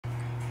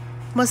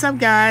What's up,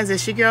 guys?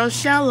 It's your girl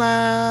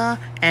Shella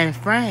and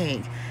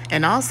Frank,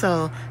 and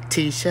also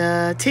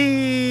Tisha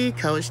T,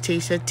 Coach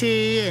Tisha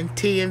T, and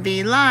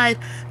t&vlife,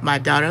 my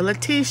daughter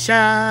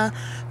Letitia.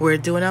 We're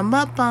doing a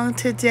mukbang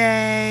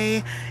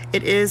today.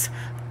 It is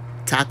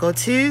Taco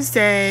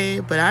Tuesday,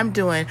 but I'm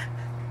doing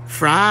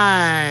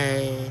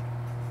Friday.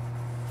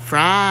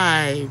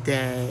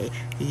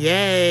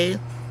 Yay!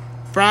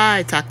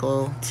 Fried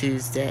Taco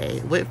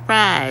Tuesday with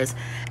fries,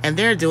 and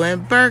they're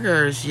doing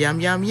burgers. Yum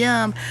yum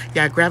yum.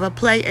 Y'all grab a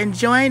plate and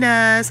join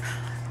us.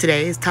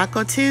 Today is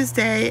Taco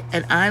Tuesday,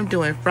 and I'm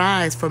doing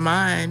fries for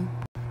mine.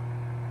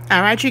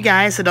 All right, you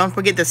guys, so don't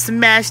forget to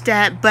smash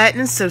that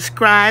button,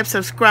 subscribe,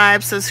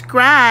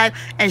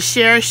 and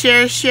share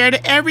to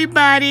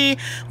everybody.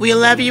 We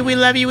love you.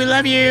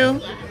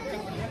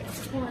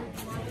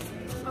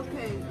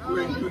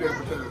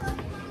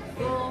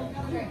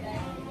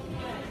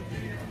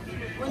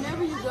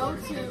 Whenever you go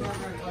to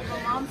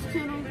my mom's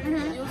channel,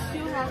 you'll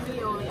still have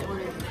me on it.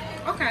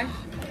 Okay.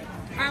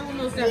 I will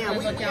most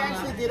definitely look y'all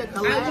up. Did a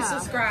collab. I will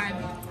subscribe.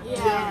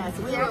 Yes,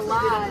 we actually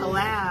did a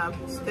collab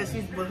because she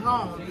was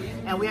home,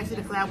 and we actually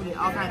did a collab. We did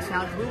all kinds of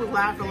challenges. We were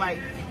live for like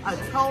a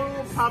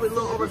total, probably a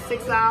little over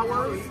 6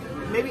 hours,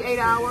 maybe 8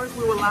 hours.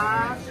 We were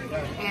live,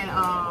 and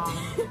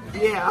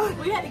yeah.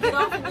 We had to get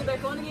off and get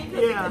back on again.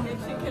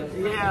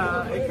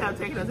 Yeah, it kept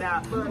taking us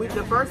out.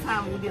 The first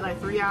time we did like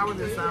 3 hours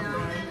or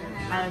something.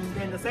 And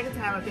then the second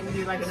time, I think we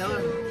did like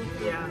another,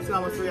 so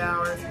almost 3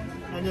 hours.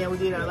 And then we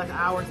did like an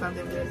hour or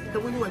something.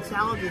 Because we doing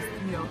challenges,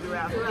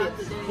 throughout.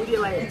 We did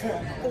like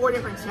 4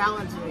 different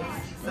challenges.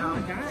 So, oh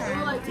my God.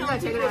 You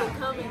gotta check it out.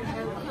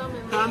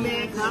 Come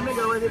and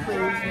go as it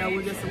please.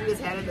 We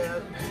just had it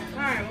up. All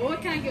right, well, what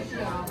can I get for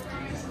y'all?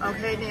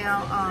 Okay,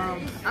 now,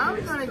 I'm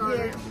gonna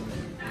get,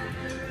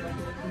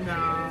 no.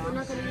 We're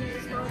not gonna use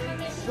this one?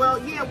 Well,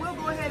 yeah, we'll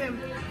go ahead and,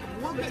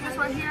 we'll get this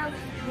right here.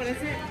 What is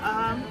it?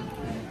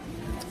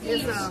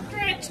 It's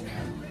stretch.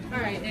 All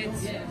right,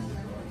 it's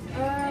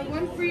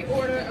one free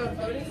order of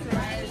loaded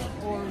fries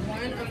or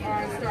one of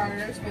our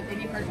starters with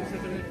any purchase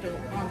of an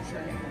adult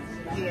entree.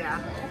 Yeah.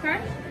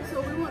 Okay.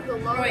 So we want the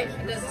large. Wait,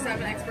 does this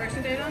have an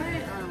expiration date on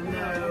it?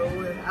 No,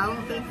 I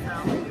don't think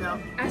so. No.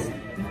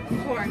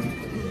 Corn.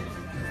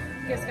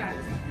 Yes,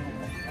 guys.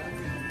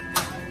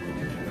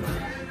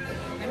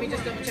 Let me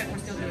just double check we're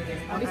still doing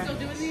these. Are we still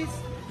doing these?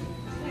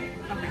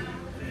 Okay.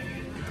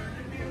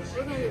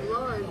 We're gonna get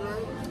large,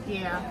 right?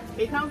 Yeah.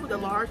 It comes with a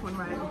large one,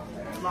 right?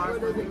 Large Or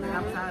does it one,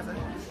 matter? appetizer.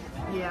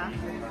 Yeah.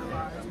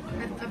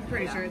 I'm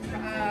pretty sure it's.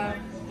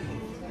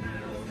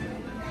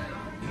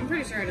 I'm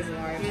pretty sure it is a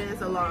large. Yeah,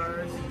 it's a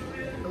large.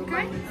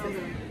 Okay.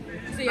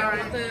 So y'all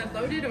want the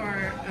loaded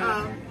or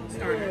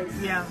starters?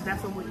 Yeah,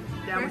 that's what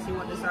you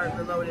want to start,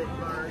 the loaded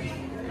large.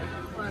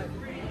 Right.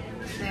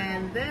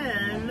 And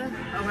then,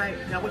 all right,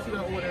 now what you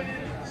gonna order?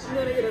 I'm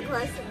gonna get a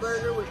classic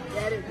burger with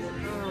added.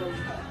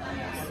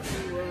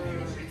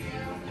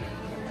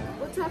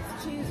 What types of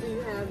cheese do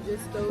you have?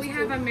 Just those? We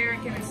have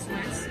American and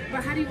Swiss.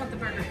 But how do you want the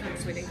burger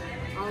cooked, sweetie?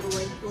 All the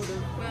way. Well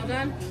done. Well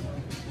done.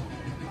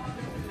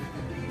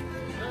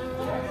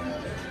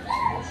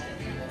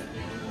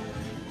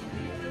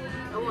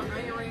 I want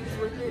onion rings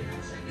with it.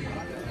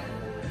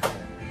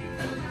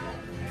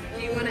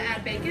 Do you want to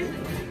add bacon?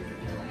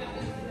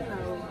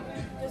 No,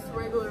 just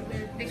regular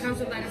American. It comes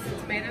with lettuce and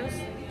tomatoes.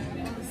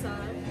 On the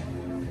side.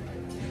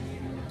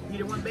 You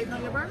don't want bacon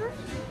on your burger?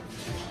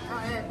 I'll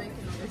add bacon.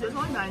 It's just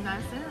only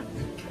 99 cents.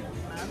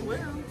 Might as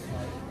well.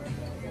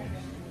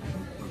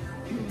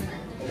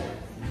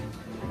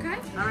 Okay.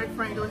 All right,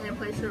 Frank, go ahead and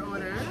place your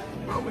order.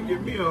 I'm gonna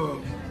give me a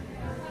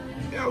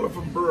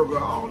elephant burger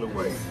all the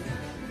way.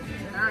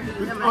 All right,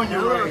 you have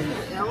Onion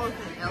rings.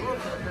 elephant.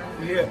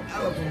 Yeah,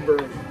 elephant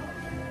burger.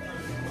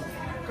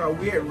 Cause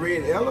we had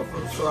red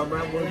elephants, so I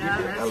might want to get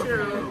the that's elephant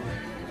true. burger.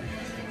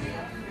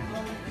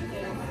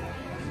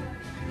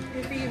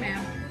 Good for you,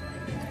 ma'am.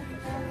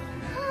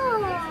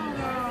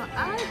 I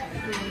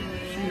think...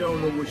 She don't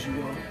know what she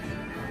wants.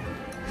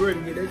 Go ahead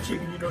and get that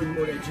chicken. You know you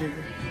want that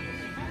chicken.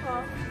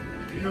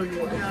 You know you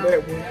want that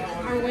flat one.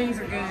 Our wings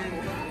are good.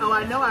 Oh,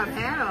 I know I've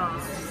had them.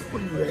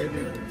 What you had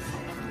there?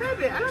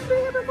 Baby, I done been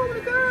here before with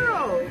the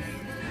girls.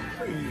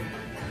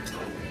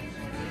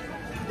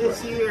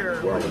 This year.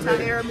 What was that?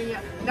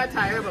 Not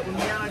Tyra, but with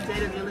Miana,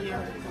 Jada, Julia.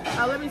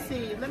 Let me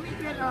see. Let me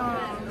get,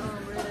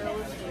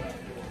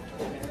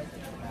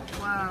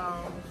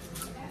 wow.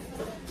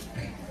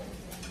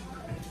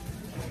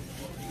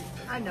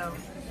 I know.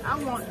 I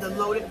want the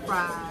loaded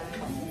fries.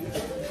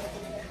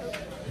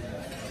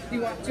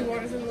 You want 2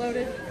 orders of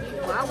loaded?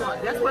 Well,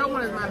 that's what I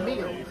want as my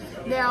meal.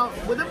 Now,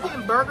 with them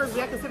getting burgers, is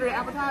that considered an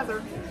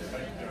appetizer?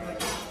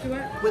 Do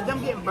what? With them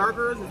getting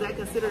burgers, is that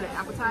considered an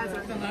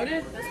appetizer? The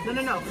loaded?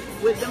 No.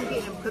 With them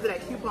getting, because of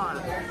that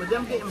coupon, with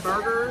them getting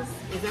burgers,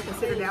 is that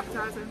considered an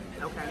appetizer?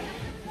 Okay.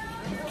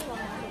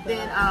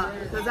 Then,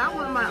 because I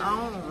want my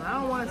own. I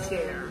don't want to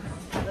share.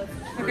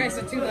 Okay,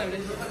 so 2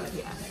 loaded.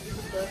 Yeah.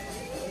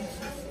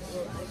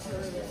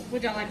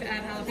 Would y'all like to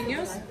add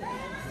jalapenos?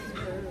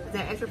 Is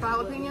that extra for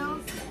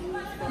jalapenos?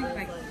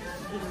 Like,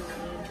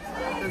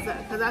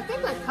 Because I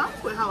think that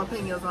comes with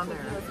jalapenos on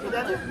there.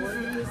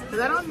 Because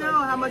I don't know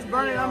how much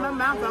burning on my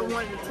mouth I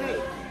want it to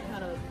take.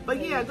 But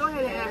yeah, go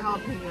ahead and add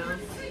jalapenos.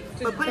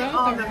 But put it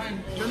on the,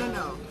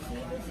 no.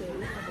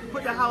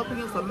 Put the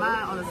jalapenos for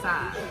mine on the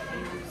side.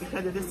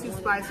 Because if it's too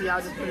spicy,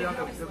 I'll just put it on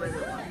the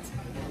regular one.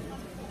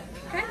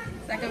 okay,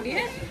 is that gonna be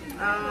it?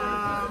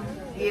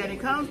 Yeah, and it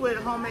comes with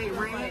homemade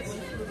ranch.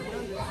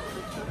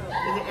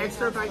 Is it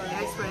extra, like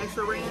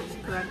extra ranch?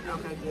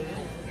 Okay, good.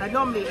 I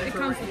normally extra It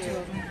comes ranch. with 2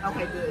 of them.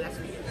 Okay, good. That's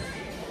good.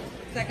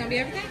 Is that gonna be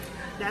everything?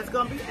 That's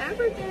gonna be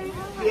everything.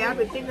 Yeah, I've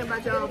been thinking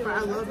about y'all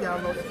fries. I love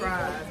y'all loaded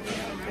fries.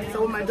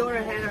 So when my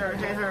daughter had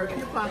her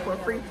coupon for a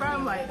free fry,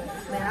 I'm like,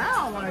 man, I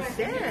don't want to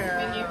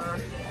share.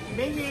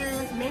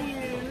 Menus.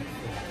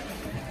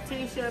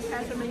 Tisha,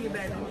 pass your menu,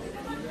 baby.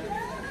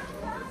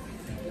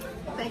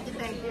 Thank you.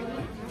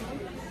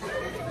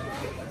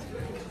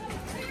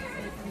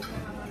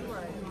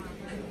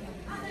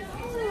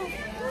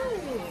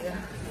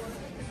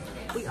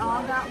 We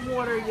all got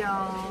water,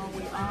 y'all.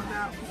 We all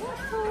got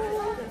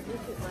water.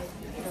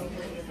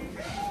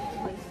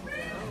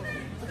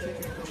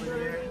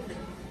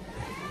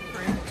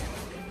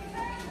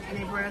 And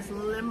they brought us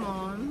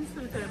lemons to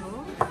the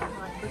table. But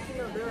you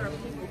know, there are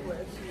people who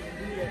actually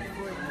do that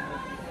for you.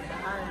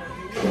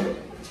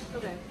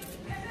 Okay.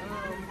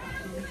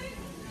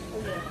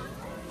 Oh yeah.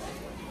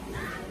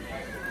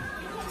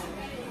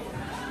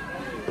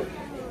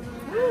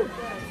 Woo.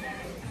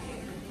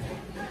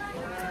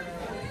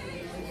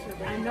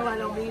 I know I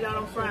don't eat all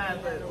them fries,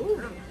 but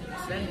ooh,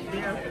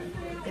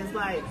 it's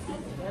like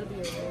That'll be a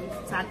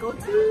waste. Taco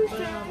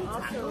Tuesday. Also,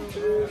 Taco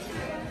Tuesday.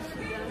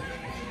 she got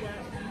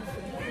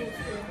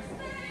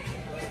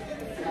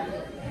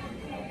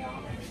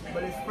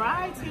But it's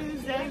Fry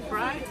Tuesday.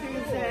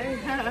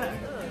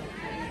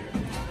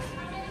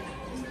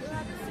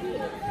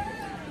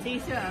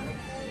 Tisha,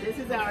 this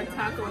is our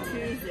Taco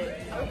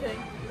Tuesday. okay.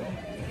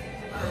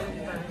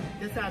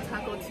 This is our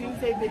Taco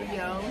Tuesday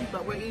video,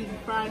 but we're eating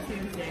Fry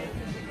Tuesday.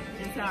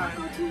 It's our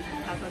Taco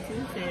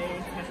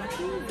Tuesday.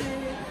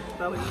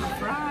 But we're eating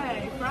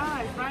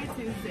Fry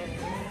Tuesday.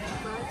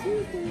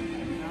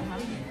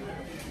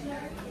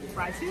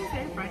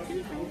 Fry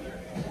Tuesday.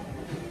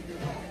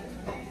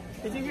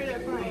 Did you hear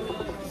that, Frank?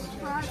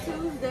 Fry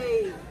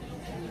Tuesday.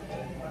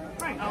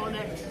 Frank, all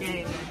that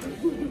game.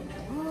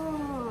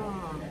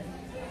 Oh.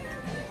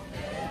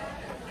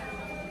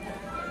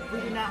 We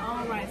do not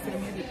own rights to the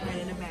music playing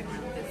in the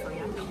background, just so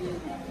y'all know.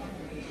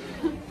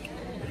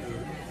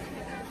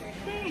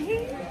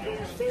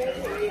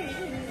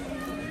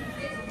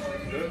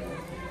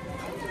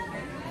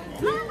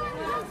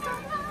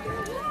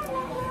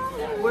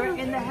 We're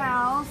in the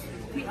house,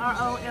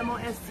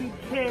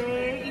 PROMOSTK,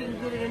 eating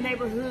good in the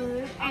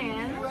neighborhood,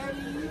 and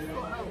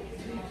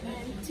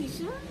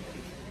Tisha,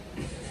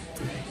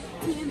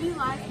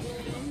 t&vlife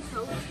and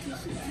Coach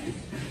Tisha T.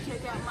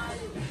 Check out my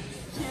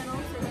channel,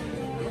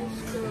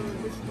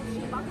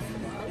 description box.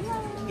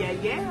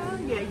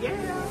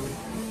 yeah.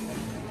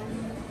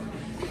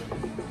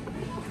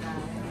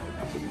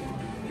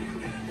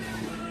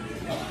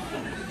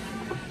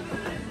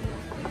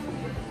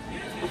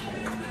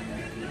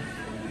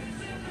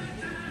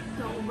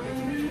 Don't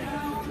bring me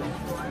down.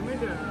 Bring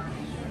me down.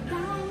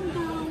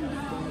 Down.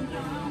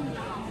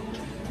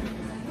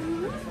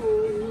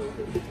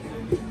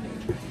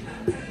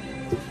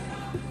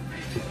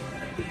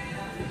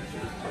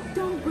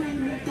 Don't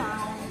bring me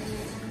down.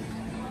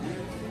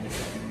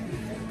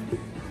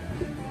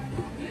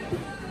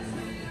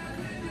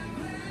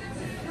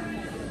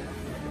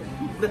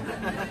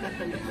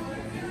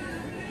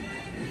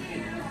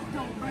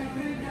 Don't bring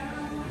me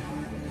down.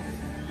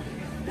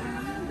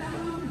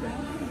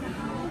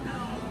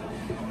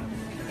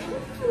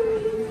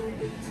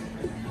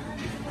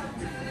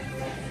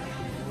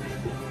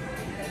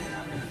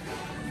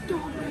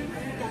 Don't bring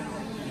me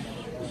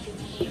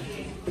down.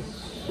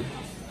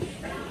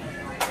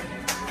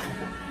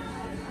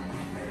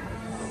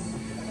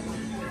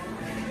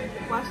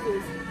 Watch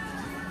this.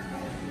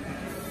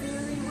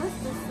 Siri, what's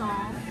this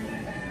song?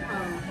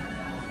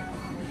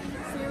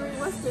 Siri,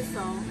 what's this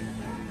song?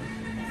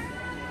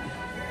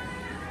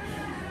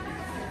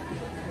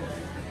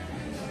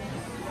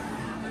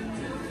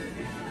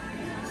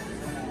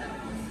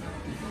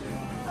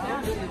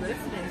 Now she's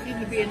listening.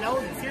 She's being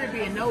nosy. Siri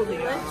being nosy,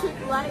 y'all.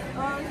 Electric Light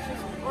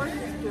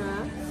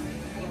Orchestra.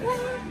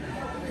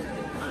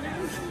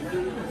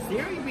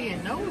 Siri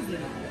being nosy.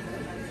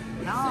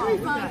 No, Siri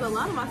we finds got- a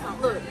lot of my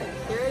songs. Look,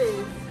 there it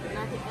is. And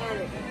I can add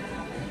it.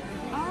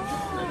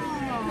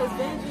 Because Oh.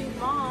 Benji's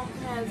mom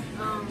has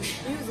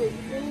music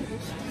things and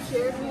she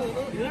shared me in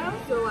it. Yeah?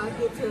 So I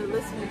get to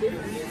listen to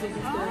different music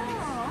and stuff.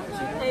 Oh, She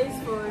okay.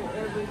 pays for it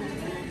every week.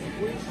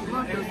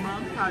 Every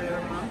month, probably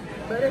every month.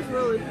 But it's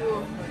really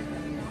cool.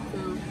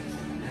 So,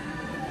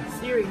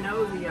 Siri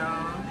nosy,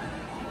 y'all.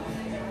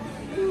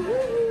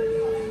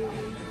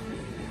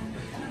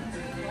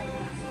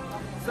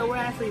 So we're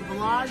actually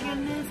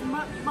vlogging this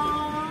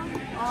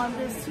mukbang on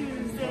this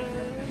Tuesday.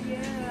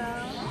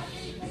 Yeah.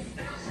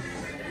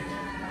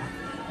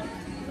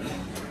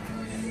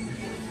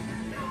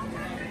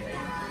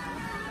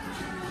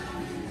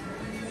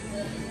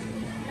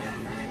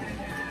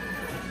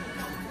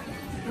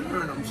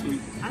 I'm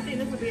sleeping. I think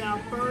this will be our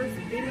first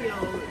video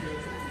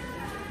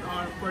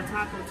for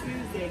Taco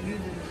Tuesday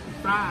using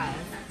fries.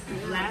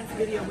 Last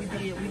video we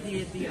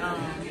did the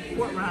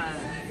pork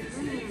rinds.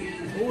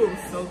 Oh, it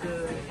was so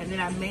good. And then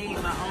I made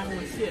my own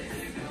chips.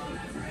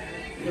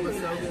 It was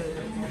so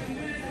good.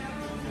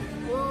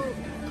 Well,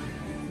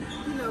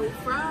 you know,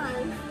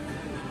 fries,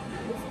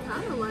 it's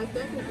kind of like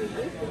that could be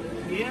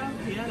different. Yeah,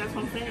 that's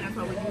what I'm saying. That's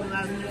why we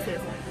utilize it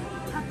as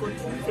Taco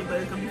Tuesday, but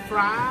it's gonna be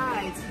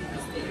fried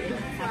Tuesday.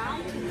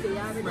 Fried Tuesday,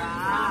 y'all be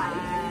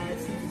Fried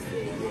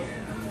Tuesday, yeah.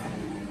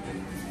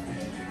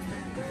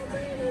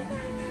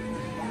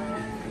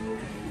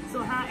 So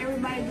how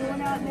everybody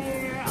doing out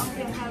there? I hope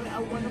you're having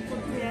a wonderful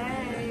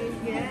day.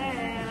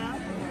 Yeah.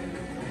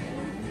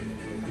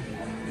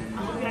 I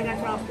hope y'all got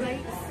y'all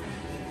plates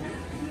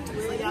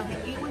so y'all can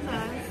eat with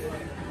us.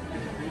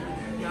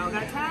 Y'all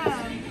got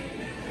time.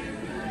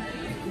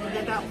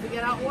 We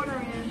got our order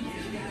in.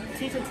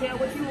 Teacher, tell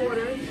what you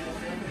ordered.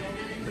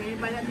 For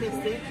anybody that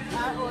missed it.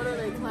 I ordered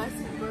a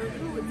classic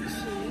burger with the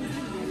cheese.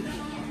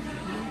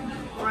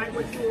 Right,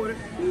 what you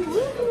ordered?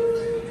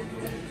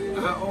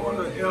 I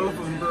ordered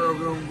elephant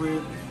burger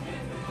with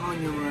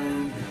onion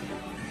rings.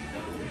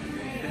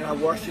 And I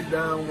washed it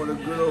down with a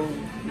good old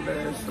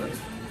glass of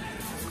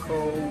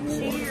cold water.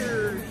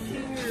 Cheers,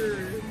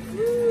 cheers.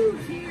 Woo,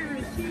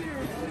 cheers,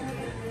 cheers.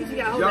 You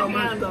gotta hold that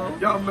hand though.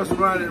 Y'all mess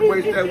around and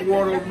waste that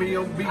water on me.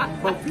 I'm beating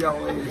both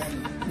y'all asses.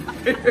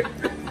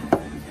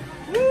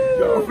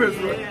 Y'all mess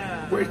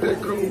around, waste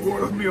that cold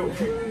water on me.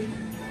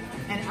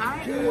 And I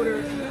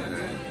ordered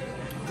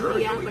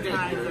the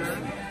appetizer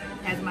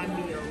as my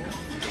meal,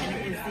 and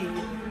it is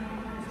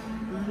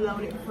the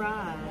loaded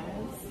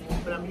fries.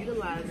 But I'm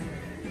utilizing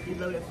the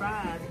loaded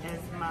fries as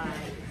my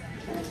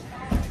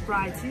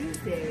Fried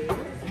Tuesday,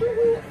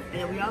 and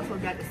then we also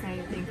got the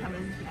same thing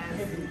coming as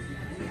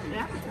the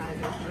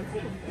appetizer.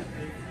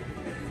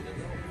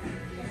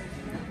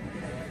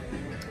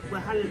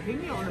 With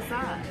jalapeno on the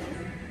side.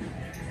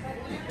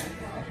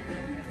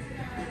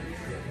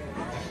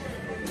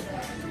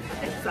 I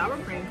think sour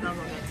cream comes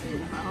on that too.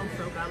 I hope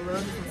so. I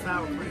love me some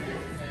sour cream.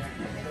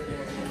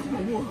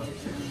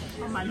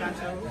 On my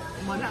nachos.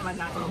 Well, not my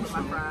nachos, but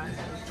my fries.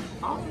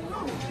 Oh no,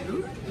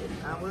 dude.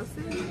 I will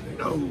see.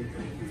 No.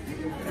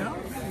 No?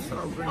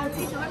 Oh,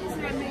 teacher, let me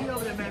see that menu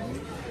over there, baby.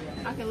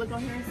 I can look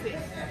on here and see.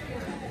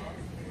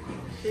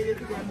 See, this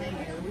is their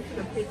menu. We took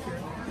a picture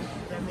of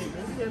that menu.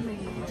 This is their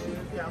menu.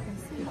 Y'all can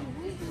see.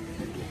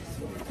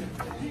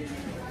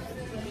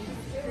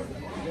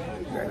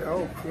 That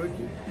old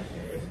cookie.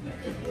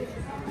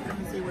 Let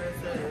me see what it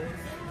says.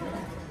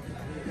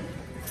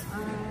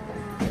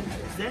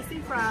 Zesty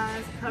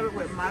fries covered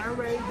with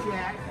Monterey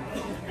Jack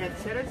and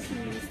cheddar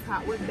cheese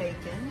topped with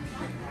bacon.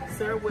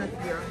 Served with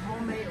your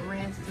homemade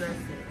ranch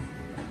dressing.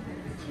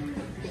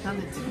 It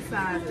comes in two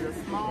sizes, a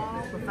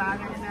small for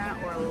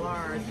 $5.99 or a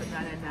large for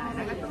 $9.99.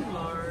 I got the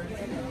large.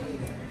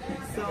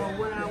 So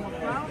what I will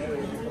probably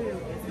do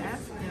is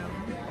ask them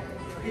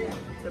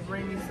to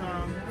bring me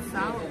some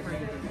sour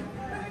cream.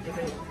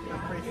 I'm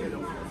pretty sure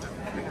they'll want sour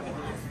cream.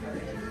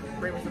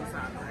 Bring me some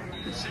sour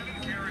cream.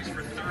 7 carries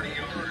for 30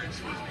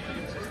 yards.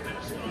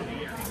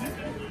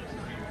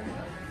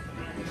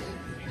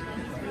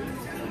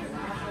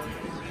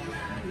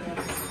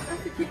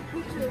 That's a cute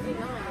picture of it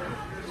on.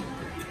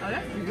 Oh,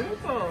 that's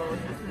beautiful.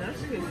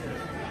 That's good.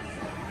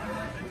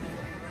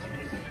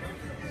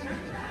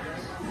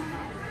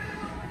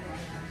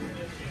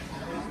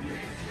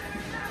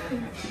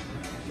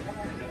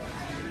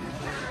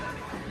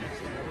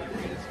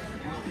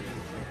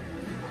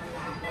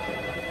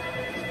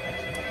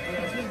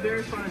 Yeah, she's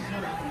very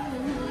photogenic.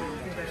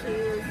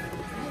 Cheers.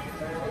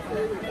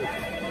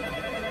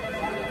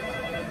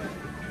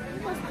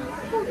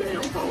 Who the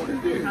damn phone is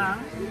this? Huh?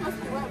 You must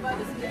be right by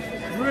this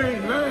picture.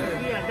 Green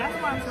man. Yeah, that's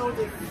why I showed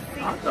it.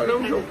 I thought it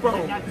was your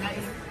phone. Not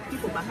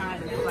people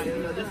behind it. Like, you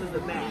know, this is the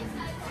back.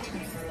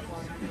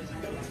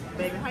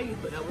 Baby, how you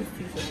put that with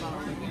Tisha's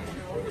phone?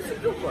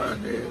 You'll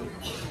find that.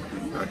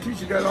 Now,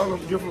 Tisha got all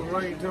them different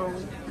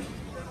ringtones.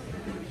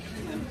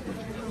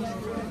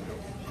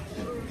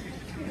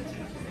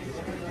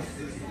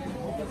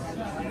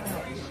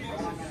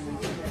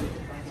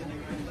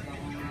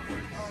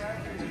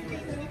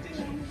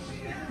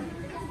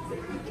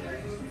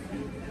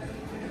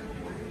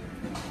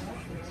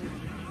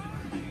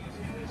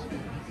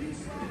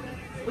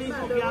 We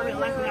hope y'all been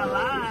liking our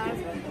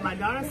lives. My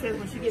daughter says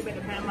when she get back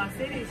to Panama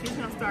City, she's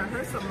gonna start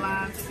her some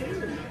lives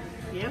too.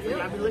 Yeah, so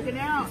y'all be looking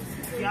out.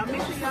 Y'all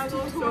make sure y'all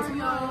go show some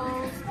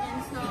love.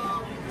 And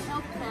some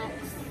health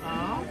packs.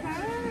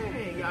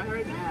 Okay, y'all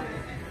heard that.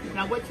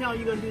 Now what channel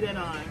you gonna do that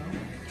on?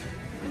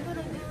 I'm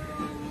gonna do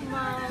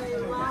my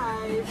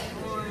live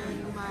on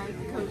my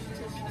Coach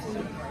Tish 2.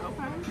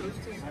 Okay. Coach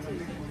Tish 2.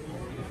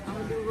 I'm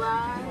gonna do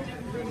live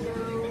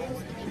videos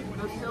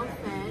of health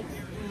facts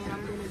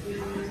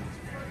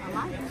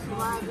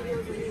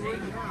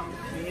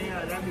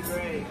that'd be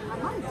great. I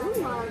might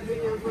do live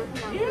videos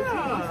working on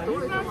Yeah,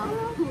 stories you on my know.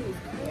 phone.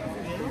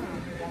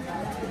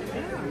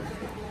 Yeah.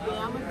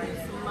 Yeah, I'm gonna do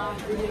some live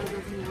videos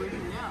of me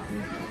working out.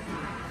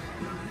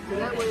 So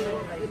that way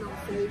it don't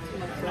save too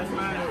much. That's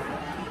right.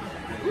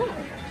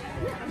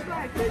 That's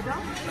right. They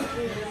don't.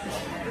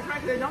 That's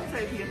right. They don't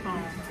take your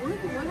phone.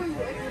 When are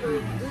you able to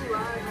do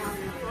live on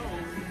your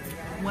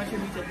phone? Once you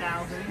reach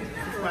 1,000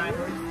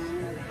 subscribers.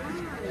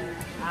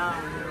 I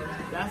don't know.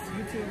 That's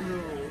YouTube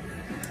rules.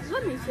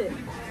 Let me check.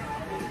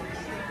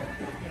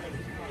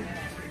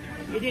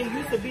 It didn't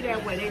used to be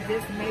that way. They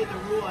just made the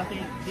rule, I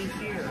think, this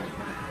year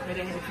that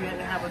you had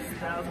to have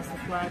 1,000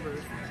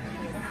 subscribers.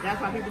 That's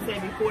why people say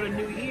before the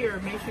new year,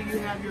 make sure you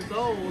have your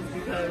goals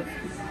because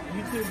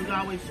YouTube is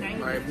always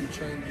changing. Might be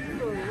changing.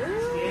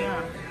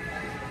 Yeah.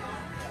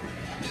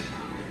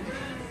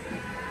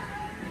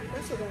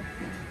 That's okay.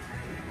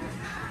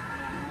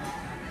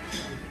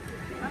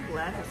 My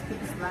glasses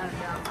keep sliding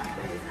down my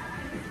face.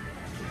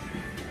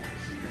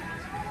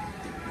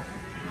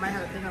 Might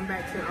have to take them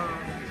back to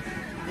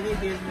They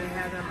gives me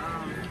have them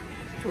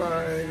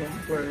Flag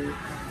and play.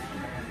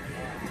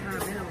 turn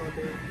them in a little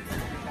bit.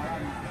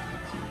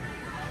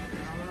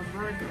 I want to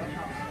burn them.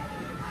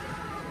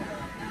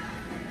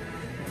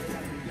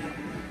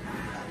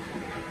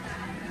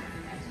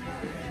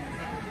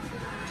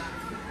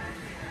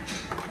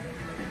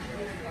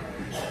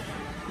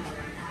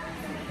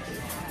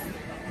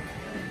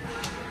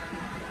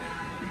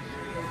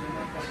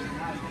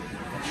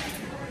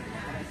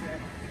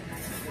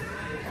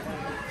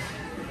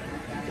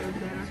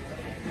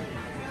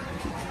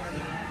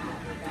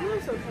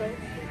 It's okay.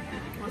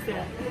 What's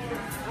that?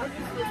 I'll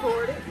just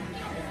record it.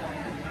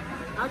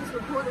 I'll just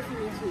record it from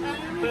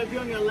YouTube. But if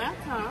you're on your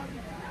laptop,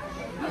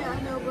 Yeah,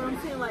 I know, but I'm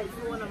saying like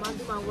for when I do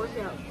my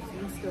workouts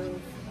and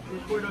stuff.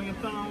 record on your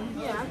phone.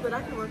 Yeah, but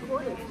I can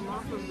record it from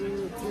off of the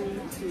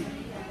YouTube.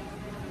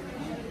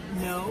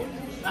 No.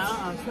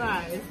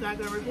 Try. It's not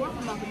going to record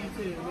from off of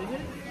YouTube, is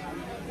it?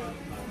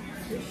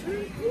 You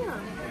sure?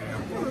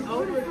 Yeah.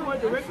 Oh, to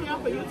record directly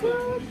off of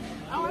YouTube?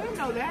 Oh, I didn't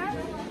know that.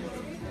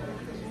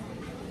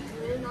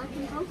 And I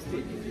can post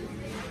it.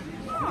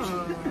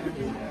 Oh,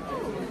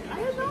 I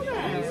didn't know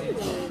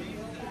that.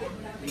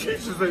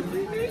 Jesus, like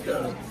me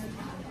neither.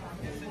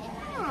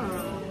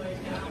 Oh.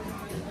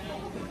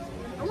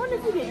 I wonder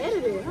if you can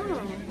edit it,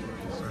 huh?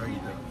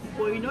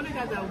 Well, you know they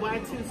got the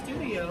Y2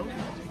 Studio.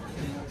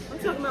 I'm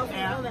talking about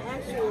on the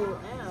actual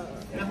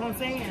app. That's what I'm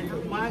saying. The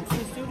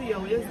Y2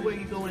 Studio is where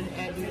you go and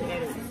add your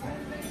edits.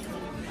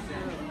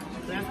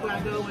 So that's where I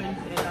go and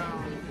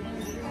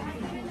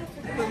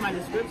put my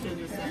description.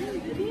 Just Yeah,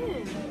 you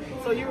can.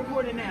 so you're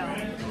recording now.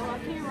 Well, I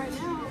can right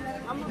now.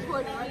 I'm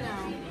recording right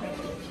now.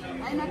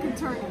 And I can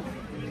turn it.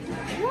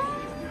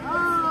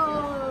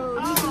 Oh,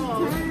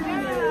 you can turn it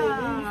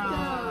and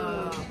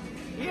stop.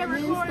 Yeah, And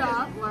then recording.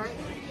 stop, right?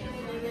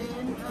 And then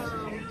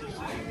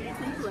you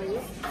can play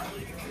it.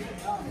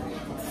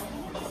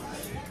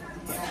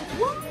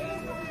 What?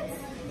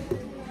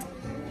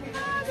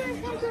 How did I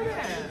do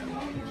that?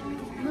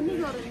 Let me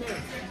go to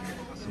next.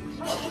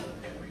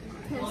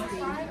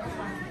 Testing.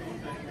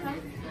 Okay.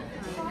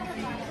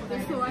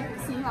 Just so I can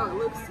see how it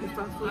looks if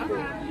I flip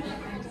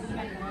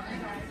it.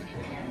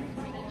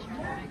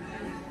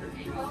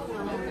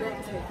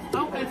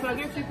 Okay, so I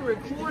guess you can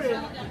record it,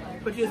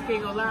 but you just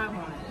can't go live on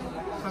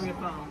it from your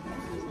phone.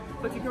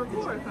 But you can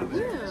record it from it.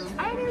 Yeah.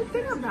 I didn't even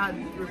think about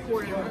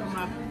recording from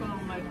my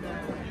phone like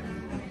that.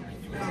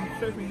 I'm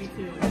sure for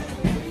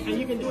YouTube. And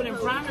you can do it in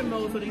private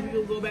mode so that you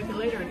can go back and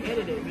later and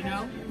edit it, you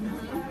know?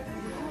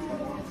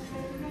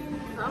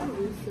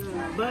 Probably so.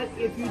 But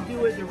if you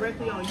do it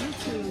directly on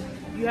YouTube,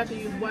 you have to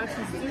use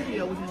Y2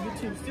 Studio, which is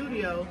YouTube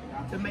Studio,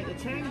 to make the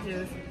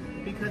changes.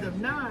 Because if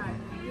not,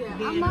 Yeah, I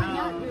then might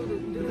not be able to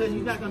do because it.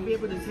 you're not going to be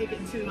able to take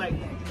it to like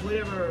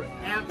whatever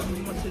app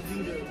you want to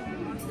do the.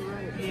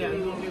 Right. Yeah,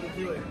 you won't be able to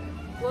do it.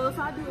 Well, if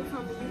I do it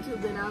from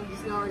YouTube, then I'll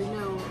just already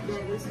know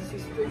that this is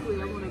just strictly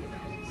I want to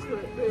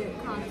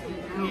put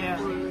content out Yeah.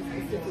 for a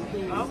specific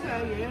thing.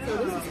 Okay, yeah. So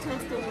this is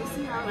testing to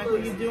see how Like it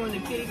when looks. you're doing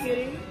the kitty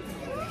kitty.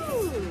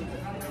 Ooh.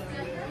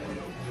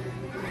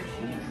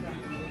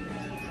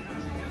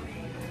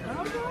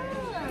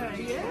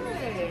 Okay,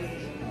 yay.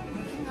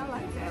 I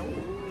like that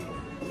one.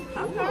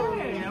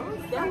 Okay.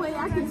 That way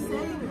I can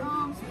save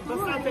But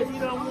stuff that you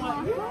don't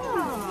want.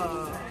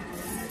 Yeah.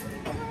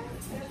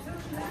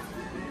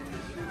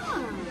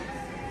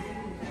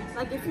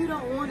 Like if you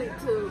don't want it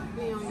to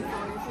be on your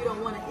phone, if you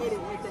don't want to edit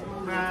at that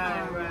moment.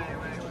 Right.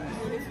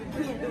 And if you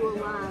can't do a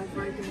live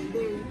right then and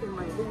there, you can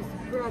like just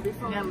grab your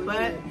phone.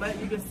 Yeah, but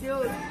you can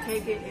still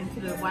take it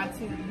into the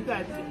Y2. You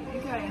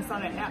gotta install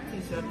that app,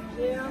 Tisha.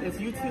 Yeah. It's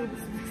YouTube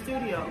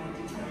Studio,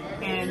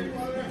 and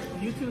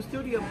YouTube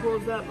Studio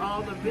pulls up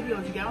all the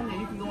videos you got on there.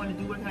 You can go in and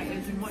do what kind of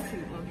edits you want to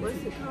on What's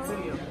YouTube it called?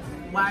 Studio.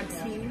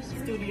 YT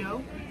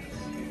Studio.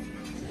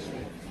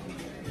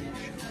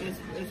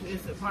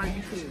 It's a part of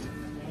YouTube,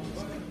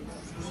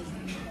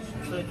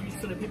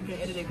 so that people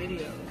can edit their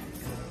videos.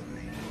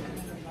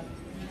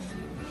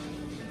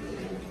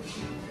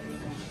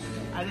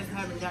 I I just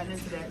haven't gotten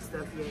into that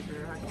stuff yet,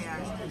 girl. I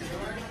can't.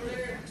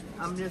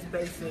 I'm just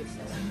basic.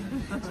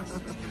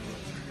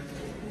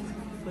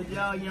 But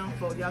y'all young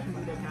folk, y'all can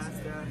do that kind of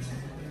stuff.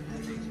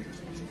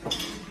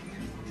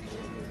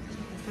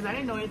 Because I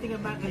didn't know anything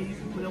about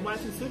the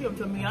Watson Studio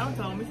until Miana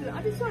told me. She said,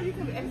 I just saw you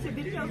can edit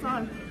videos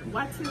on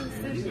Watson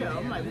Studio.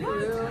 I'm like, what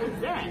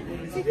is that?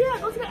 She said, yeah,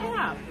 go to the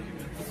app.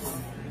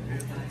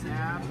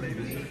 App.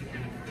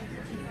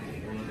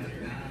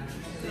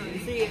 You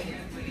see it?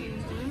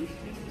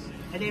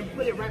 And then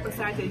put it right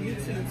beside your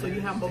YouTube so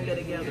you have both that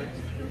together.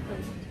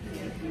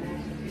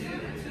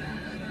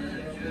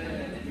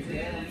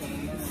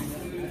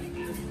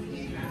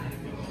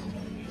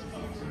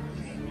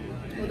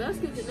 Well, that's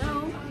good to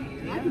know.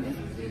 I can just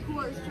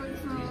record straight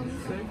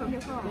from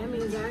your phone. That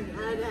means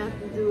I'd have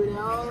to do it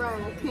all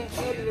right. I can't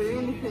edit or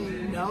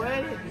anything. No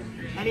edit.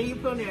 And then you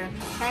put on there,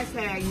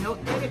 hashtag no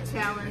edit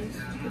challenge.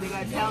 Because they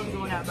got a challenge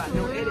going out about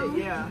no edit,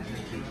 yeah.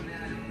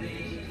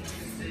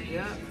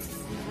 Yep.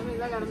 That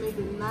means I gotta make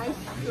it nice,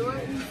 short,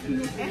 and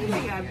sweet.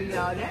 Anything gotta be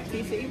all that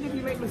piece, even if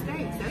you make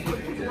mistakes. That's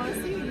what people want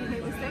to see. You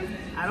make mistakes.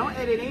 I don't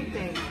edit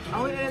anything.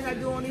 Only edits I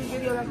do on these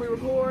videos after we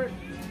record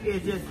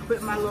is just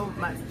put my little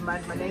my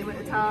name at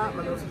the top,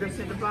 my little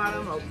description at the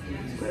bottom, or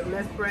put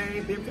let's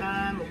pray, bib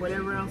time, or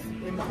whatever else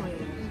in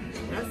between.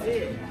 That's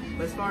it.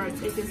 But as far as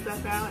taking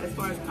stuff out, as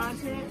far as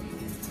content,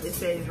 it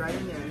stays right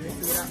in there.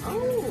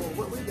 Oh,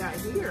 what we got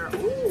here?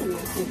 Ooh,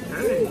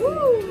 Hey.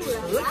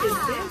 look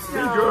at this,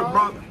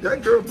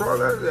 That girl brought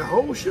out the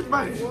whole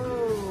shebang.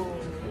 Whoa.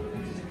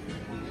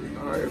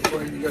 All right,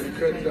 friend, you got to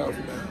cut it off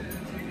now.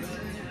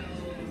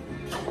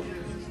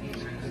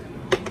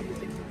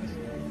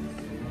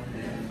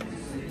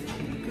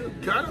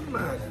 Good God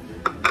Almighty.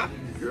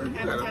 Girl, you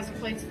got Appetizer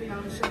plates for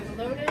y'all to show the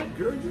loaded.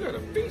 girl, you got a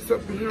feast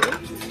up in here,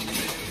 don't you?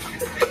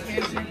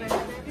 Here's your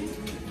burger.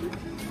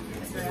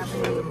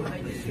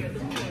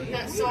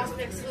 That sauce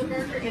next to the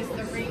burger is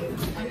the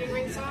onion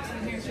ring sauce,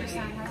 and here's your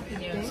side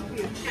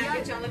jalapenos. Can I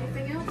get y'all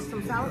anything else?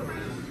 Some sour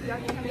cream?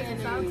 Y'all can have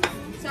some sour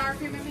cream? Sour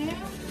cream and mayo?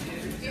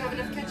 Do you have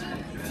enough ketchup?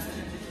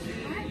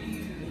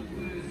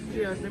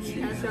 Yeah, let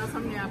me pass y'all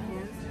some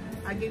napkins.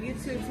 I give you 2,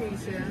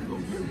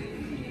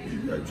 Tisha. You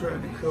got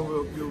trying to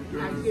cover up your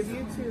I dirt. give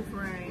you 2,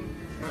 Frank.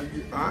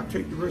 I'll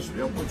take the rest of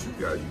them, what you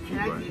got. You keep And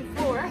I give running. you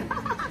 4.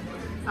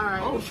 All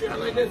right. Oh, shit, I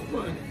like that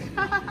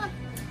fun.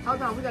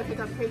 Hold on, we gotta take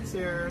a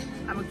picture.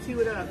 I'm gonna cue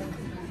it up.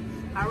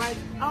 All right.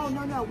 Oh,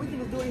 no, we can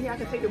just do it here. I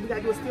can take it. We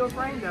gotta do a still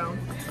frame though.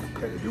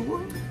 Can you do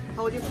what?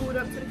 Hold your food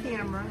up to the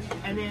camera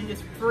and then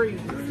just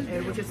freeze.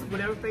 And which is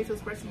whatever facial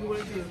expression you want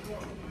to do.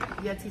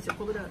 Yeah, Tisha,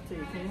 pull it up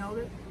too. Can you hold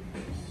it?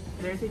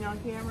 Is everything on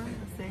camera?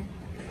 Let's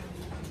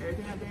see.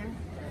 Everything up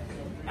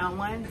there? On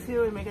 1,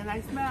 2, and make a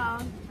nice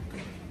smile.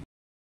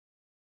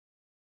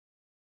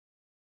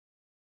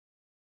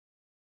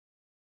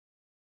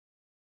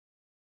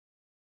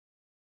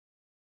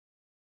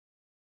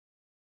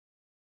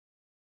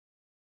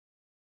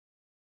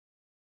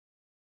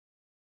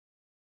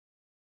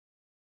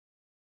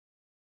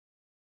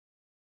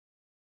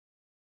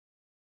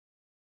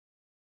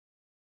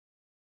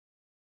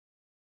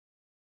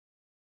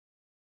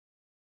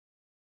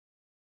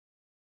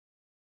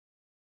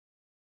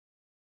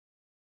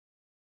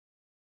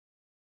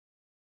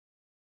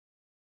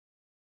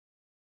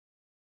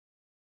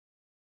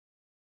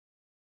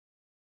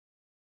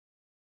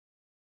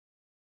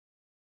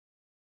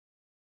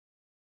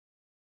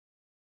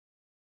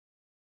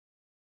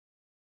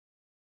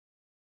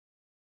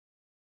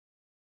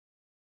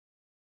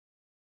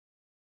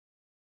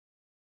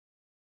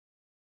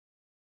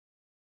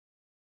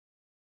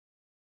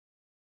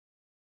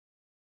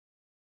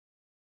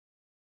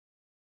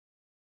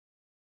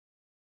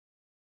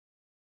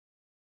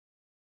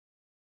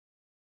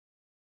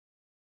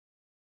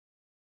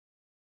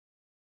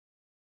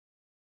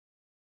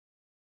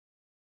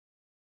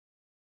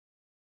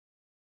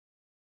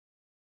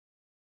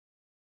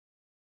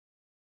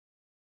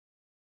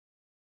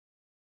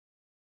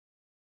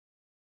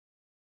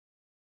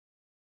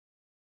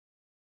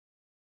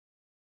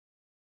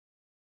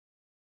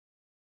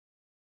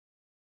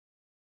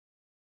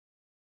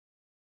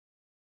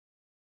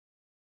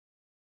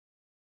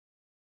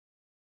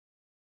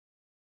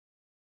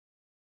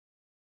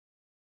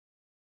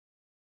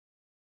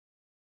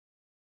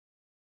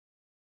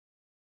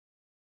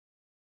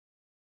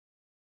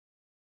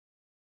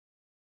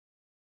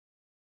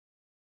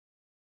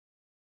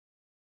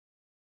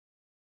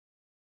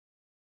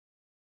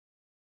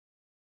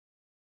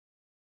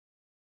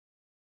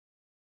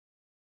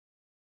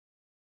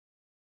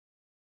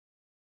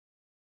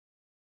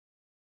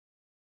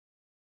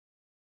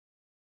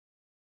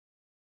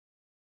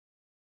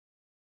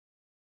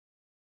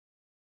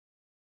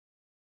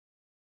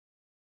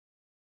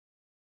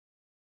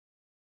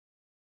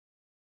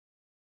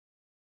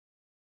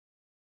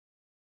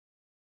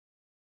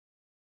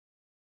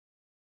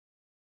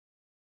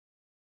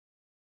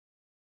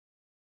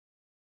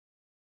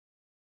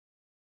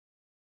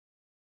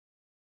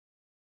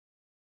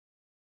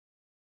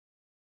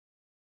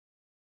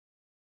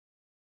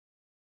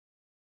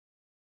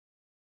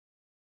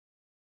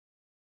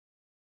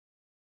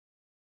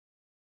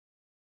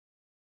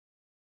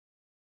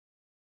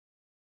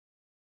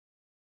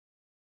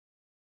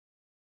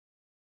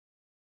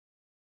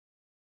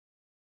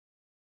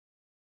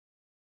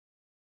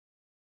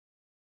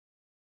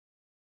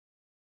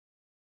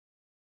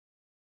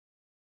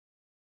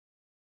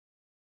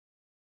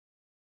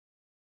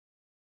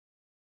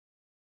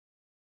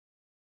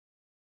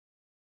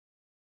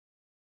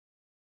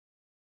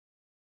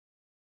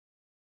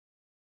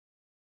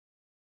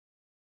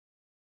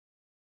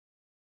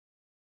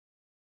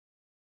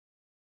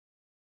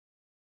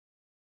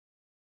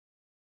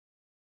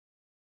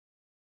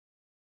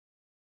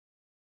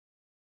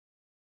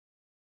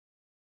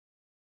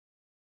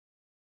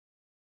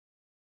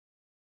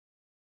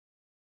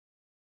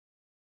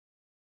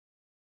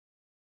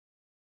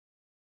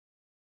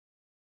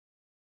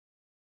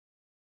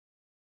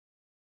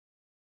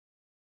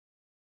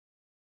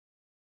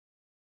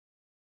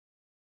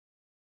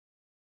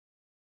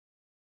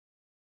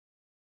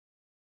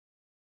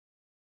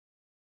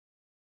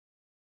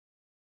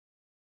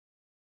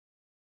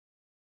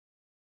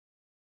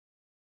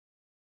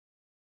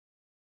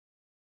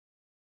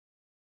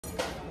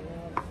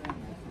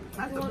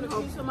 That's You want a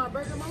the piece of my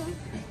burger, Mama?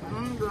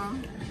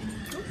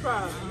 Good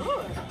Fries.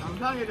 Good. I'm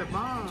telling you, the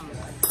bomb.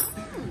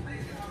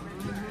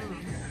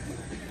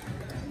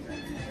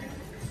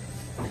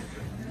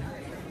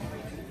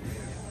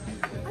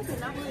 I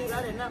cannot believe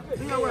I did not put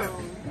You know what? mayo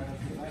on.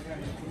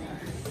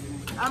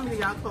 I'm gonna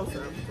y'all close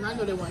up. And I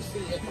know they want to see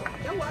it.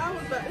 That's what I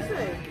was about to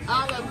say.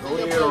 I'll let them Oh, see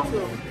your yeah. plate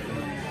too.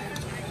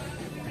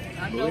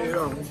 I know,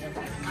 Yeah.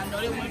 I know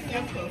they want to see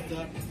your close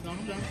up. Don't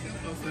see your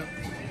close up.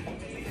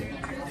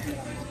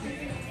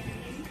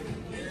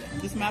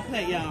 This is my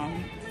plate, y'all.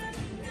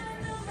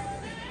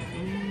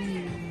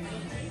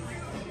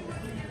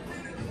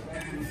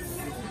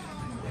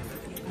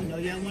 I know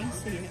y'all want to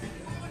see it.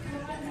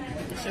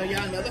 I'll show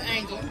y'all another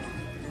angle.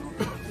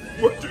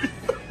 What do you?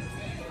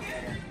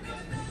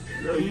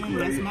 Yeah, you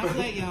That's crazy. my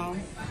plate, y'all.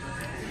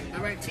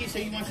 All right,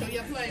 Tisha, you want to show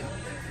your plate?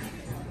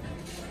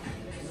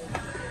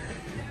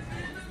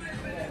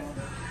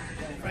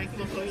 Frank, you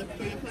want to show your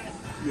plate?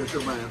 Yes, sir,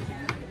 ma'am.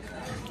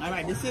 All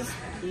right, this is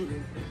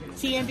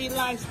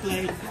t&vlife's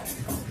plate.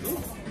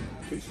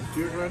 This is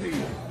still right here.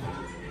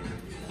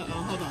 Uh-oh,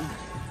 hold on.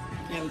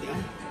 There we go.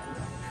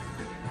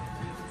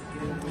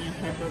 Yeah,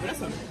 her burger.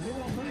 That's a big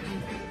old burger.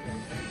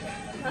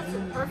 That's a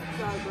perfect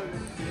size burger.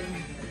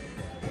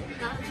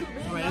 Not too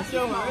big. All right, not that's too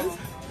yours. small.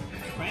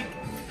 Frank.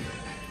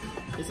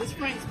 This is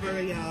Frank's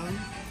burger, y'all.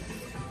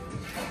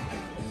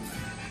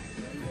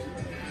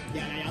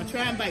 Yeah, now y'all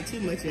try and bite too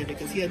much of it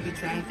because he'll be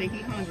trying to think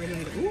he's hungry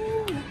later.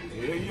 Ooh,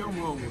 Yeah, your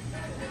mama.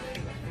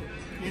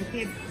 and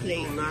his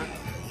plate. On that.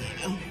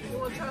 You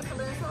want to try some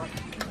of that sauce?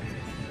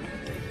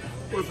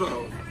 What's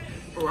up?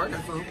 Oh, I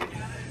got some.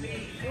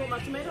 You want my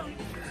tomato?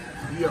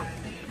 Yeah.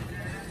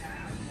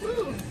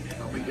 Ooh.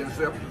 I'll make that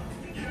separate.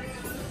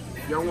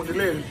 Y'all want the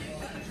lettuce?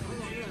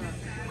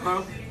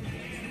 Huh?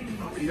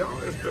 Y'all,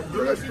 that stuff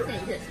good. That You stuff,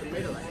 can't get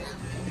tomato like that.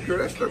 girl,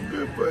 that stuff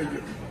good for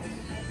you.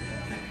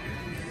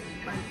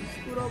 Frank, you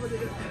scoot over to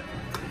the...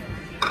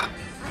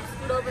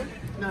 Scoot over.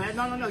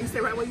 No, you stay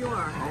right where you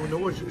are. I don't know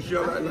what she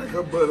like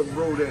her butter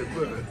roll that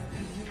butter.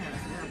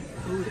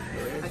 Ooh,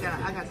 I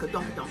got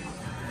kadonk-donk.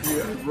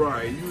 Yeah,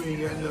 right. You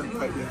ain't got nothing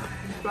like that.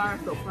 Fire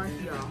so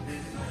crunchy, y'all.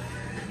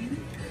 You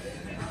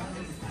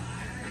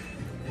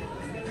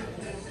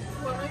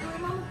want regular,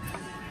 Mama?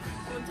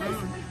 You want to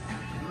taste it?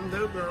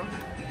 Little girl.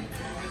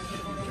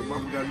 Your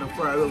mama got enough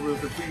fries over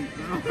to feed.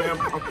 I'm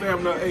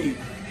family of 8.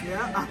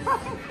 Yeah.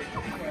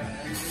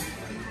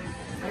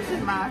 This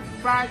is my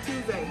Fried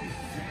Tuesday.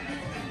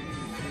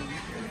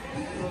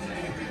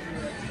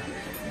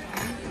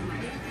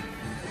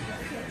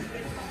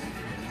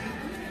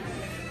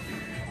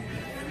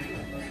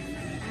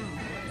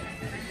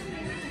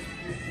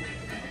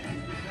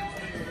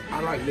 I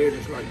like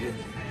lettuce like this.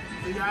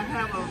 Do y'all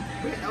have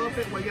a big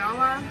elephant where y'all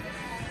are?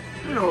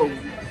 You know,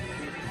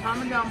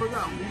 Comment down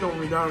below. you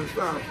don't be down in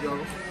South, y'all.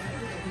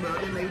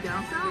 Well, they may be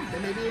down south. They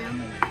may be down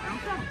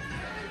south.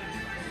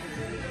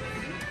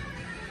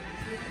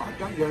 I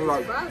think they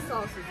like, The fry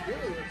sauce is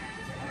good.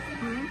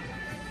 Hmm?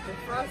 The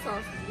fry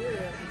sauce is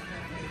good.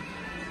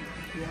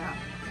 Yeah.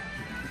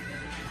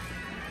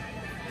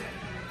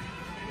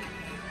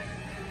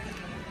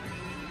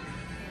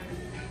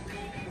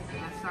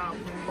 That's all.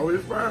 oh,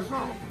 this fry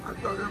sauce. I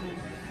thought that was,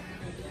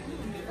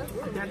 That's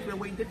really That's the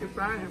way you dip your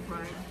frying,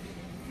 Frank.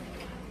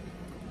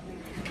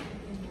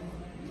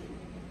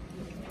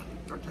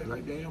 I taste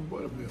like damn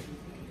buttermilk.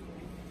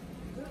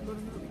 Look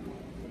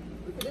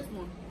at this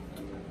one.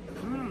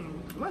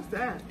 What's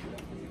that?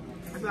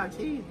 That's our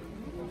cheese.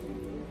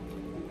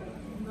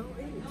 No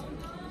eggs.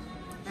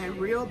 And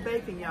real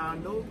bacon, y'all.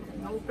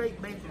 No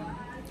fake bacon.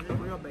 It's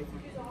real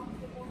bacon.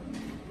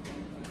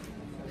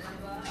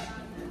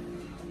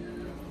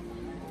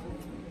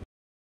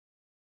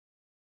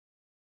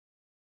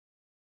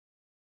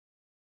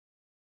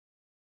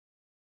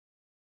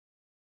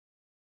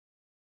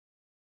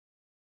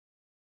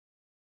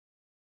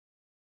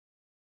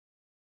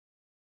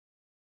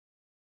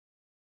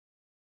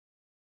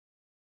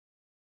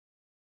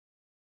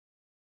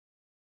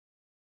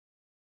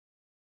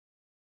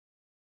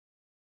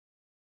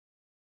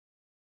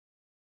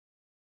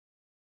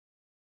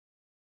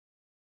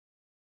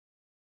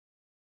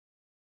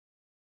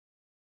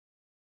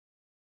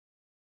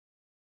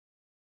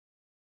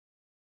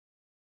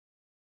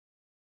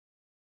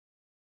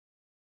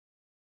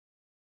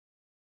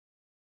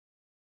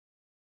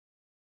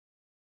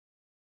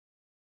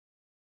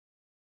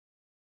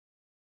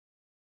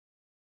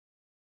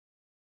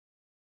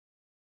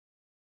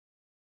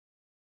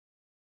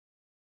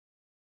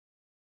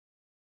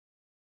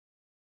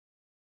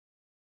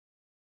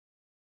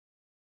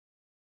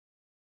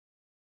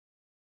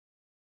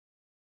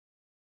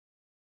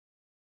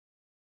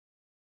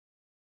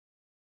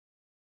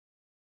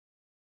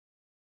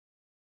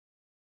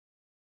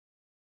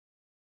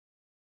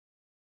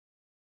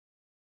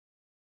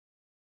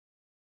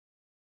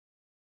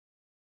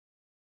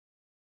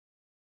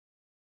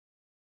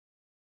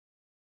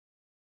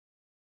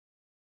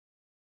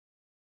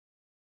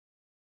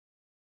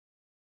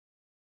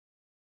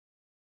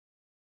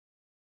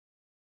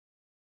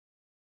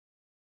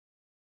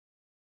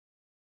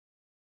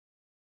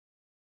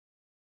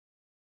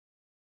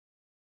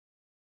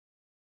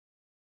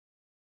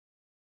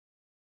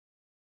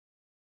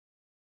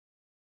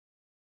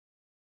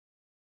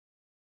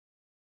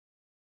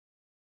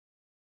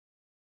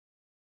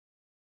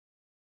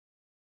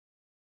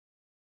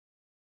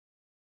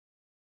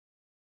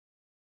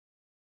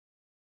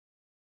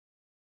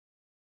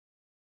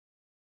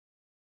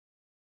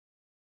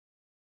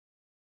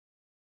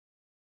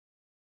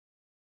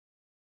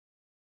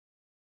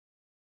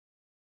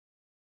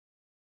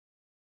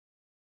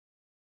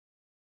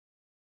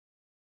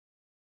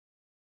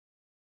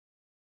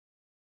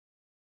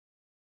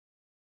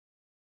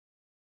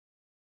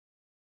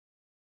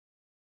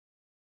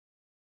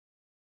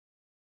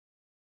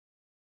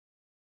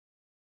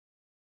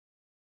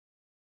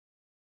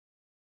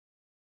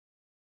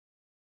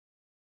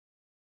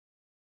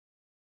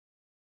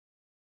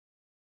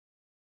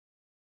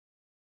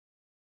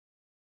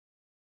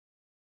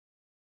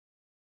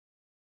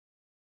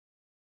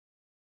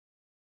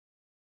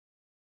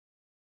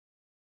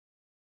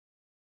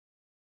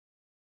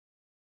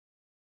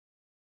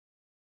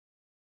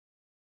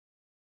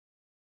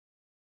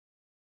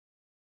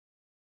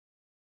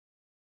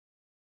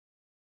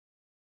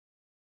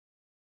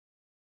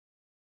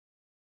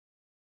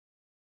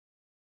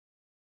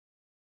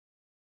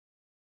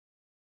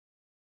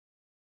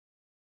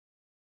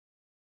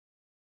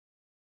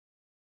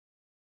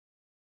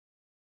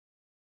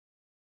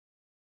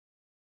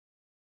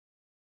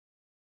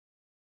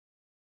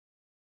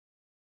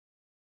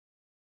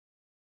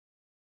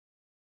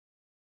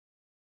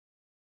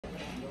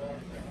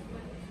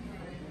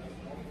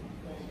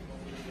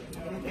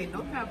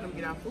 ain't no time for them to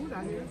get our food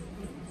out here.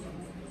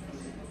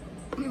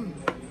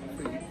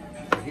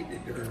 I hate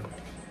it there.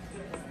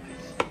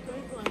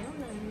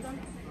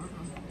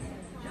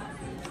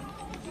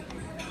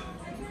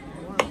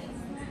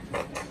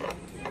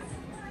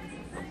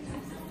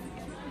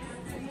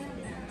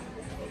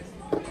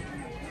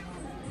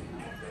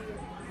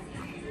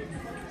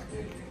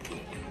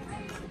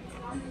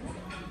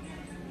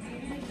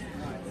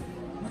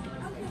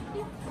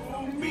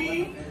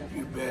 Me,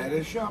 you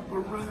better shop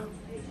around.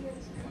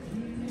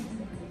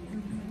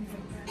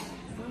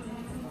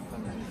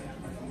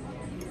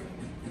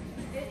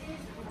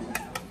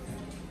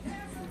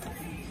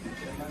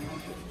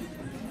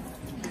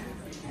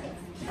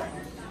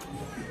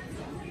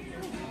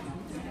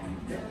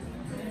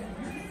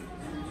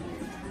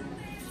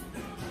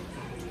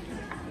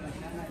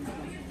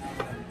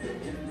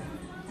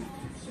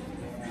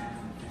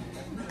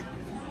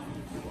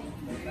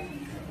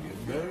 You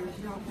better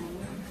shop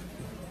around.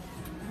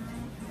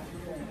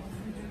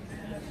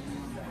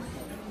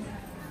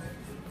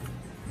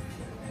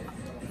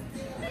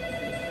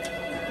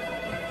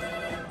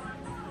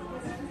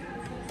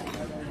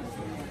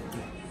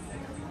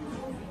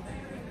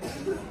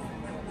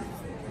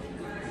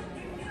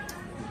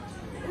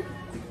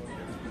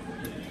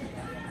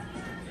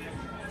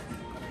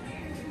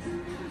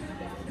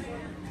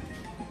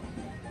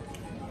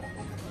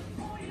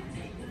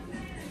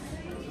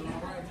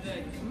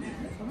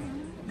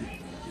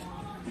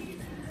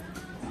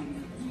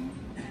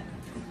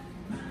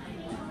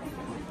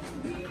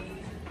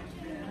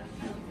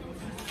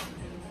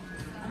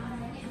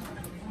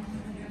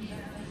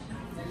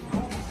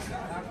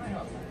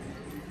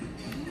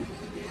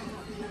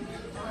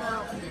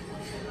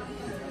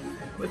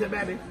 What's up,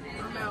 baby?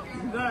 I'm out.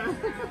 I'm done.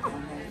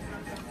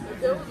 If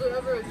there was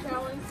ever a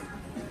challenge,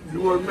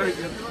 You want to make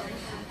it?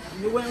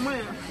 You wouldn't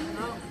win.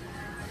 no.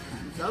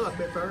 That was a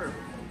bit for her.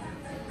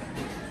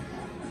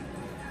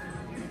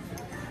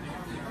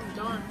 I'm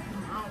done.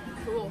 I'm out.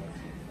 Cool.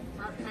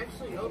 I've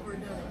actually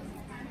overdone it.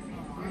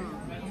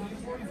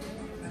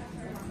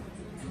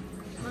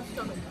 My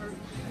stomach hurts.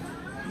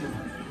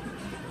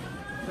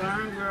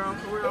 Darn girl,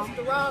 for real. It's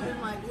the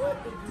Robin, like,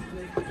 what did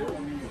you just do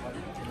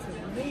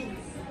to me?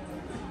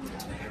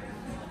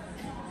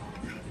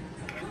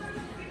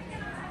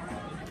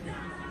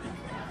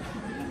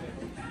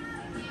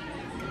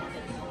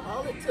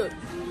 All it took,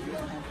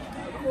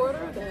 a quarter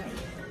of that,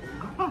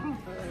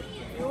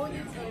 few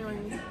onions,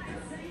 and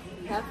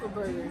half a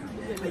burger.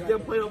 Is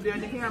that plate over there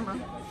in the camera?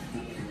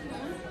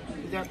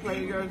 Is that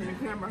plate of yours in the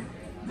camera?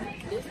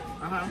 This,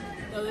 Uh-huh.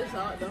 no, this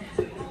hot though.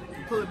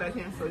 Pull it back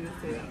in so you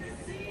see it.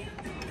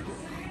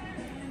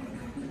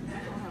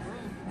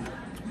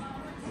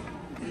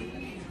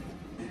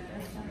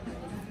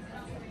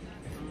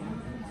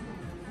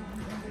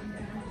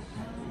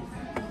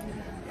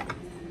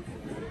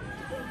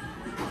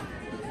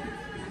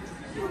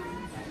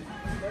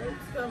 Burger's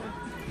coming.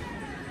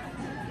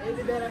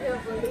 Maybe that'll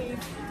help relieve.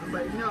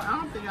 But you know, I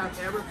don't think I've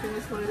ever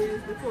finished one of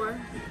these before.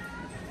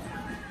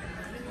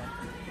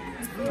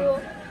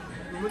 Cool.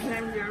 When we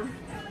came here,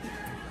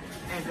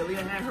 and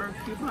Delia had her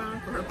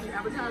coupon for her free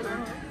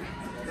advertising,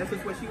 that's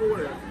just what she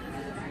ordered.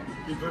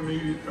 You gonna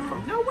eat it?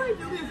 No way,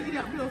 Delia eat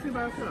out PLC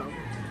by herself.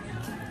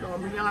 So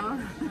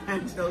Rihanna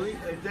and Delia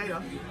and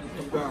Jada.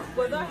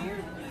 Was I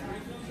here?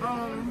 I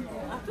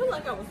I feel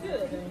like I was here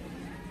that day.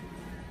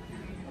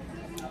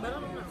 But I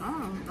don't know.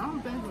 I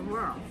don't think we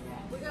were.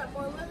 We got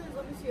more lemons.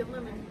 Let me see a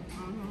lemon.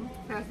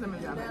 Pass them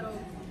in, That'll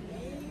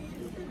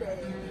ease the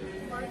day.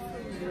 March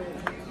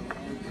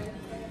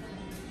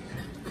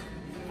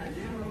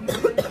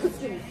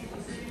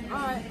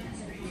Alright.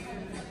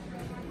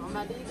 I'm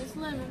about to eat this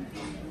lemon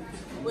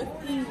with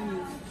ease.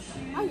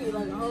 I eat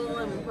like a whole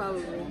lemon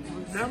probably.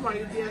 That's why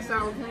you did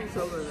sour cream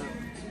so good.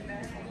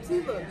 See,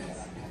 look.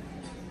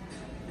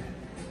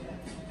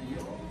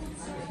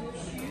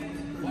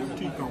 Your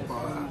teeth don't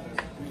fall out.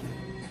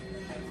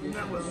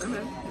 That was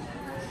lemon.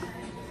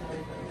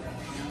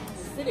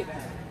 Acidic.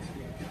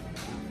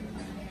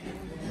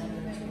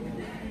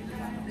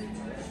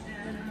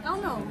 I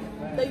don't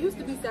know. They used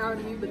to be sour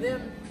to me, but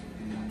then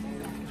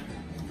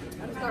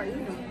I just started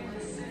eating them.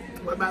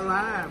 What about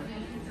lime?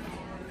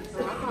 So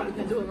I probably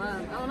can do a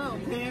lime. I don't know.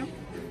 Can?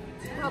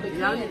 Probably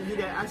Y'all need to can. do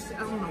that. I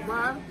don't know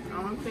why.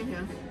 I'm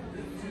thinking.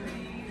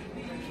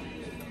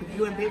 If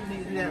you and Baby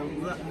need to do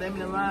that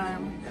lemon and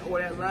lime, or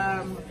that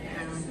lime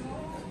and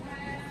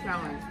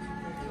challenge.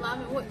 Lime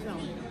and what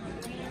challenge?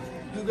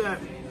 You got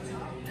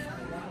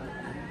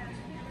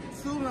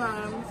 2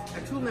 limes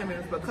and 2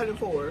 lemons, but cut in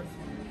 4s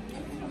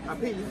a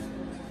piece.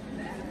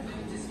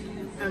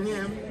 And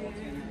then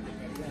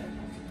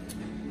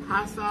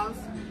hot sauce.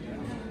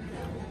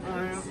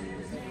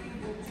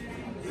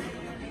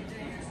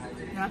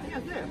 Now I think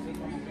that's it.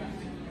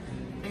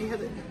 And you have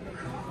the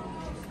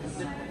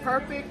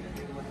perfect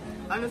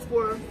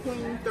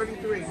 _Queen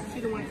 33.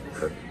 She's the one.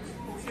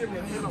 She's the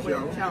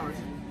one challenge.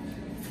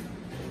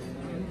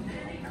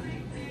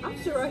 I'm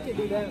sure I could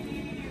do that.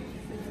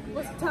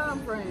 What's the time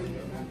frame?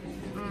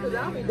 Because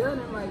I'll be done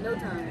in like no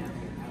time.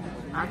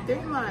 I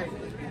think like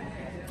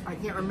I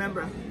can't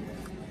remember.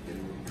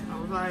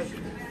 like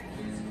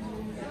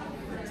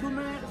 2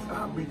 minutes,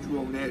 I'll beat you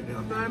on that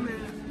now. 5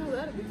 minutes, No,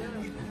 that'll be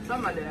done.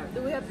 something like that.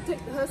 Do we have to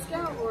take the husk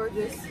out or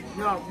just?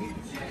 No,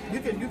 you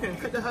can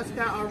cut the husk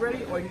out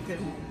already, or you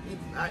can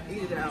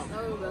eat it out.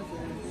 Oh, that's it.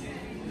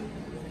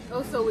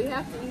 Oh, so we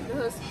have to eat the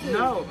husk too?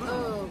 No.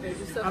 Oh, okay.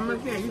 Just I'm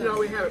not saying you can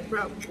already have it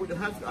prepped with the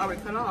husk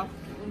already cut off,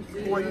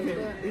 or you can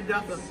eat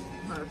out the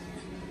husk.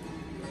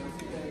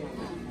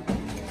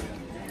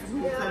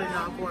 You can cut it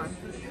out for us.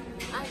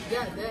 I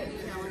got that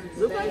challenge.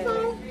 You think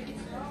so?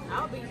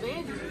 I'll be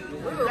banging.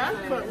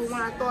 That's what when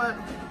I thought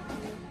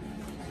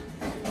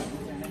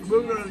we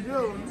were gonna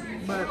do,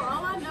 but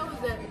All I know is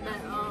that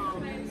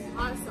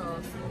hot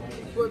sauce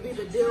would be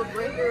the deal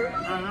breaker.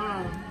 I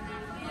know.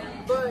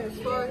 But as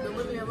far as the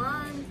lemon and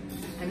lime,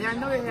 And I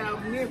know they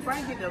have me and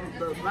Frank get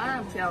the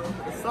lime challenge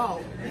with the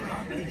salt.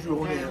 I'll beat you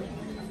on that.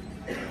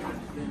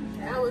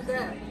 how was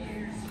that?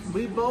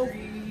 We both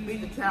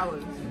beat the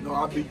challenge, No,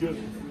 I'll beat this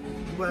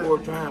but 4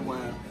 times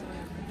wise.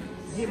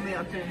 give me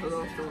a thing for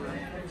those story.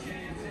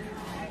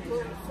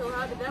 Well, so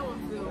how did that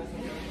one feel?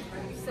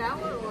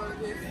 Sour or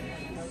just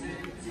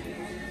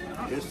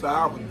It's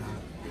sour now.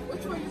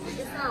 which one you think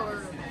is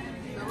sour?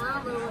 The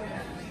lime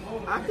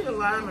or I think the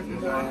lime is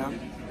more. Lime.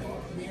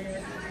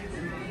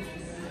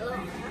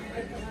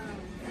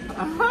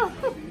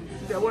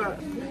 Yeah, what?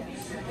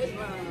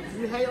 lime?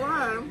 You hate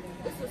lime?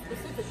 It's a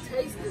specific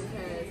taste it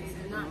has.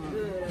 It's not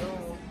good at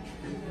all.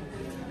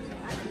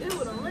 I can do it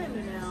with a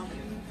lemon now.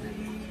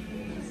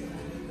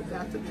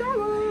 That's the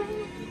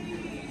challenge.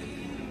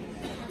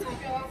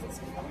 Take off with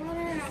some water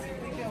and I'll get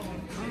it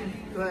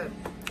going. But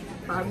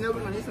I know we're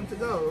gonna need some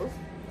to-goes.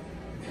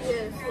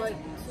 Yes, like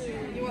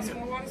You want some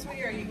more water,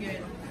 sweetie, or are you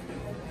good?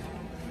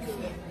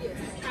 yes,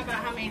 How about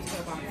how many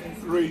to-go boxes?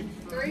 3.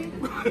 3, You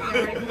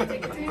ready to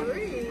take it to?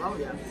 3, Oh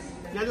yeah.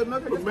 There's a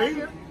milk For discount me?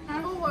 here?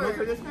 Milk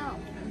 4,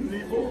 discount. You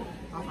need 4?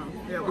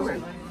 Yeah,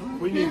 okay.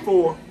 We need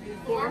 4.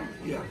 4.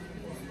 Yeah.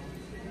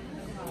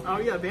 Oh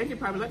yeah, Benji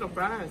probably like the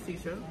fries,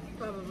 Tisha.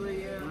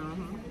 Probably, yeah.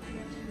 Mm-hmm.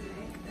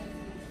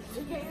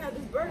 She can't have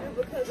this burger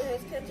because it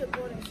has ketchup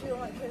on it. She don't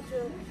like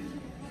ketchup.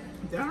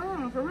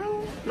 Damn, for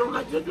real? You don't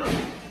like that?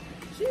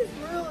 She's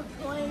real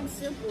plain,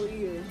 simple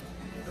eater.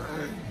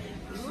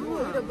 She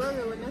will eat a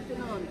burger with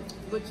nothing on it.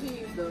 But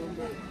cheese, though.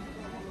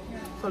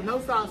 So no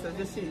sausage,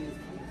 just cheese.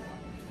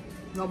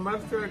 No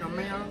mustard, no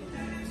mayo.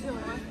 She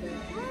don't like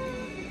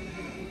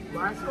that.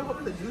 Well, I still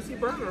hope it's a juicy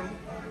burger.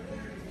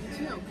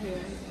 She don't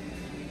care.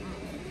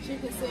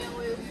 Chicken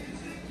sandwich.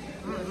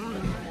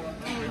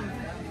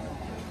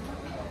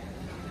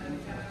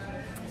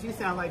 She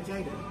sounds like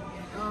Jaden.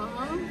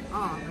 Uh-huh.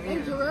 Oh,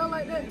 Ain't man. Jarrell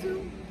like that,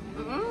 too?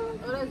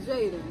 Mm-hmm. Oh, that's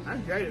Jaden.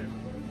 That's Jaden.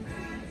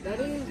 That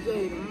is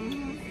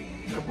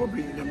Jaden. That's what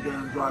beating them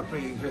damn dry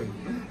pancakes.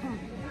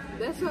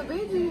 That's what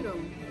Benji eat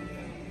them.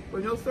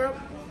 With no syrup?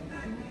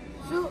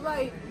 She'll,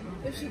 like,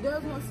 if she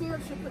does want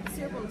syrup, she'll put the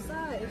syrup on the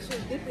side and she'll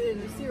dip it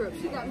in the syrup.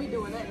 She got me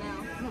doing that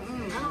now.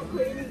 I don't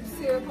put any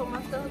syrup on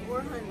my stuff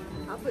or honey.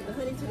 I put the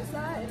honey to the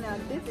side and I'll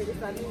dip it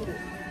if I need it.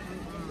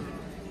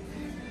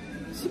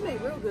 She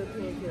make real good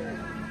pancakes.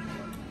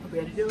 We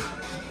had to do it.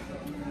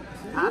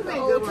 I Use make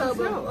an good old ones tub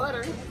of too.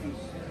 butter.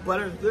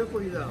 Butter's good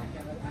for you though.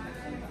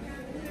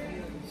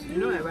 You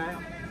know that, right?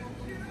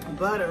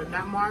 Butter,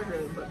 not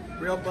margarine, but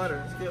real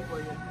butter is good for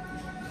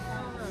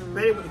you.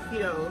 Ready with the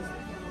ketos.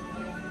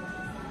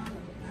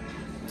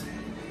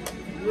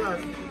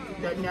 Yes,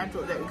 that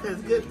natural, that because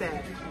it's good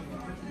fat.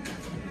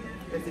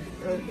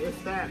 It's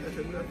fat. It's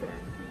a good fat.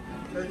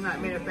 It's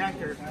not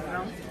manufactured, you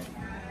know.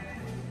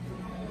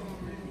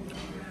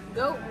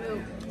 Goat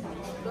milk.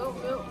 Goat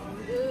milk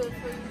is good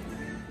for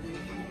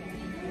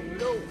you.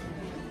 Goat.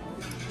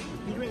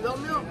 You drink goat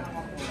milk?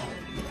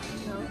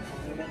 No.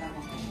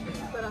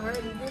 But I heard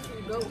it's good for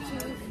you. Goat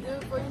cheese is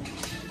good for you.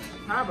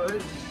 Probably.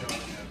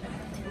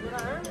 But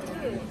I heard it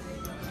is.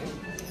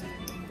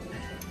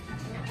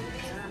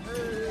 I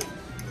heard.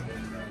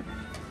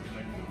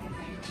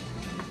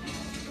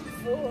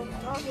 So I'm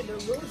talking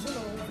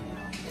delusional.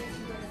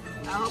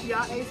 I hope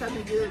y'all ate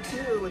something good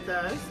too with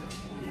us.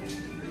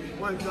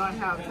 We're gonna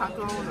have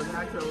tacos or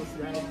nachos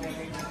today.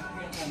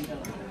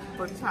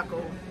 For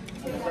taco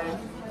today.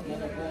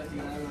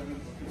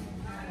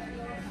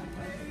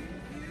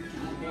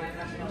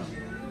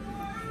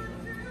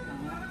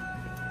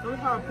 Those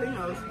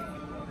jalapenos,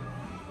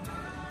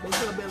 they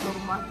could have been a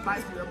little more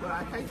spicier, but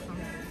I taste them.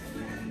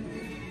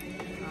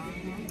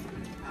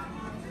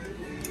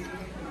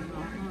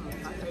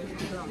 I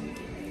taste them.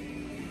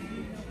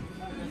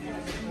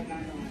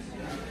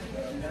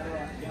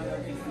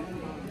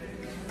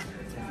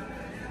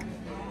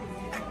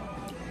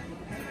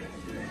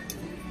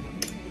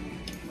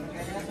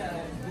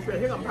 This right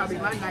here gonna probably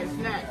be my nice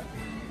snack.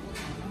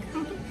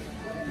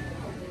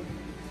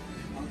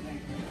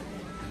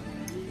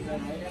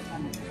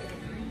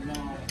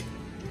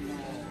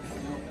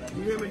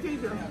 You hear me,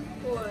 teacher?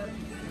 What?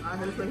 I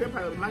heard this right here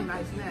probably my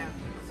nice snack.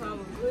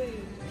 Probably.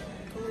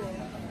 Cool.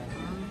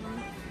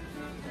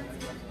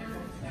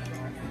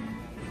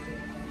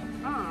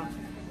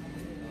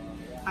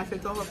 I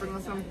should go up and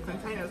bring some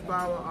containers for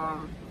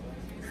our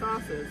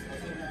sauces.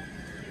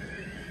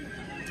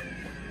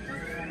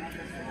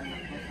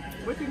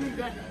 What you need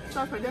that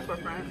stuff like that for,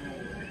 Frank?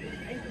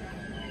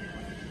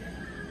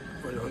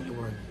 For the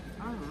onion ring.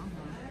 I don't know.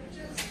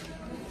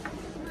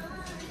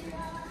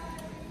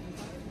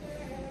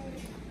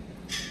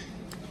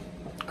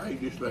 I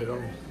eat this later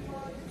on.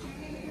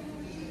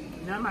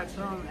 Now my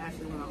tongue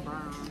actually want to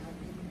burn.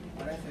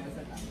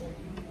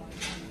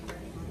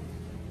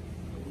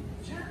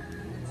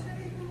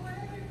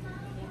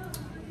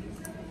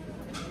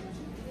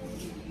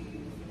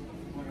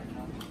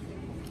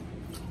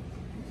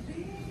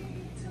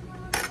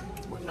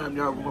 What time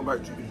y'all going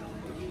back to this?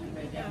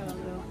 I don't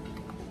know.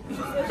 She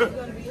said she's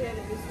gonna be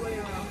headed this way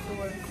around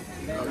 4.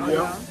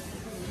 Yeah.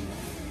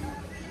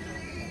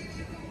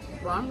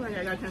 Well, I'm glad I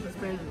got a chance to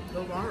spend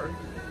those hours.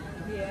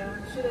 Yeah,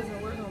 she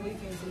doesn't work on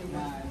weekends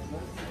anymore.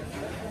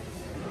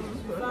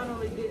 She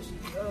finally ditched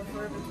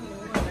Forever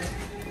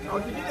 21. Oh,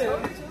 you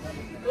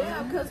did?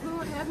 Yeah, because we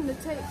were having to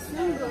take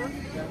Simba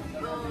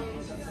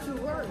to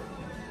work.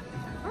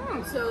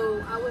 So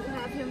I would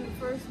have him the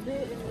first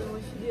bit, and then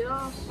when she get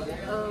off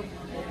of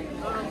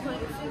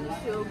playing fitness,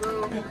 she'll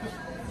go to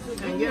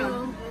get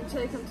him and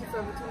take him to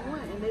Forever 21.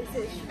 And they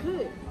said she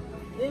could.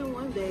 Then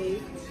one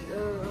day,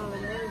 the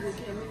manager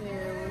came in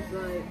there and was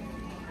like,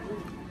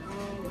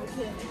 I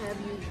can't have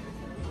you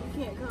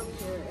can't come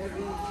here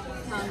every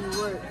time you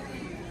work.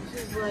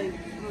 She's like,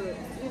 but,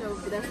 you know,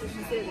 but that's what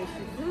she said that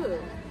she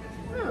could.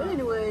 But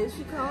anyway,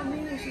 she called me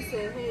and she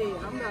said, hey,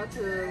 I'm about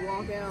to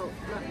walk out,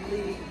 not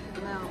leave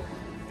now.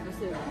 I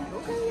said,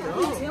 okay, I've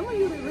been telling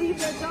you to leave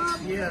that job.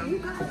 Yeah. You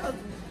got a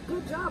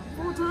good job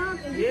full time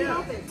and you get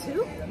off at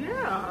 2?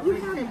 Yeah. You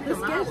have the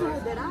schedule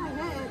that I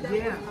had that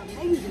was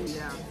amazing.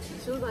 Yeah.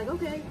 She was like,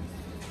 okay.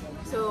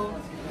 So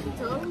she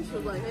told me, she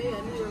was like, hey,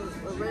 I need a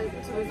ready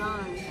to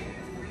resign.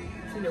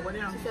 She did what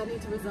now? She said, I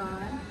need to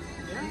resign.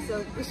 Yeah. So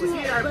She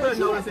had put a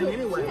notice in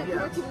anyway. She had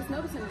put a 2 weeks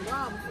notice in a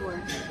while before.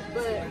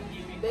 But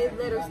they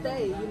let her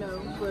stay, you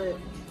know. But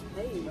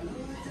hey,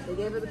 they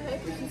gave her the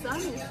paper. She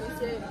signed it. She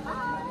said, I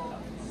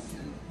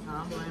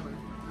don't blame her.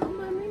 I don't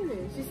mind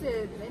either. She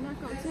said, they're not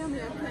going to tell me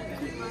I can't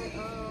keep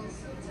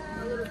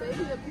my little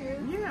baby up here.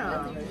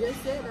 Yeah. After you just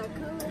said I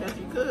could. Yes,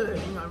 you could.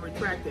 You're going to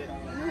retract it.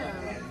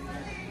 Yeah.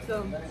 So,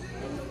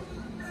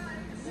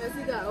 as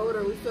he got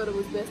older, we felt it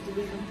was best to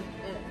leave him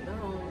at the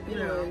home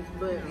anyways.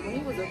 But when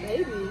he was a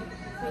baby,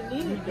 he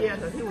needed Yeah,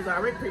 because he was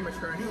already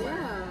premature anyway.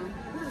 Yeah.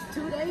 He was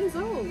 2 days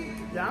old.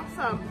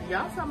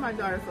 Y'all saw my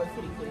daughter for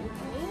kitty kitty.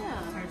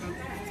 Yeah.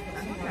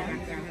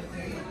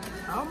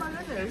 Oh my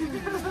goodness.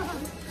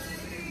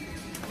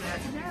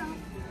 That's it now.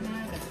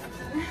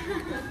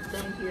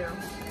 Thank you.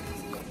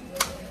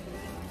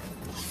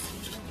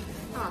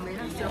 Oh man,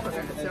 I still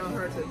forgot to tell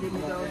her to give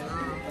me those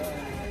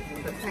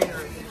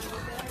containers.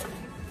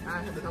 I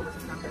have to go with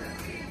some back.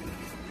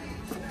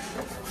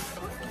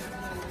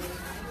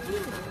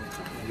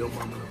 Your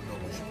mama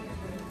knows.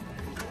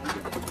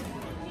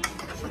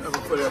 She never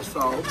put that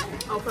salt.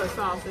 Oh, for the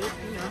sausage,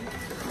 you know.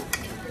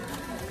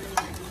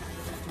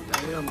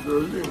 Damn,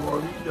 girl, you didn't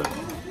want to eat that.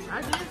 I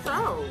did so.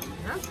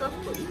 That's stuff.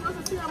 You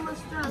must see how much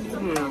stuff. Yeah,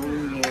 we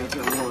didn't want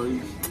to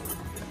eat.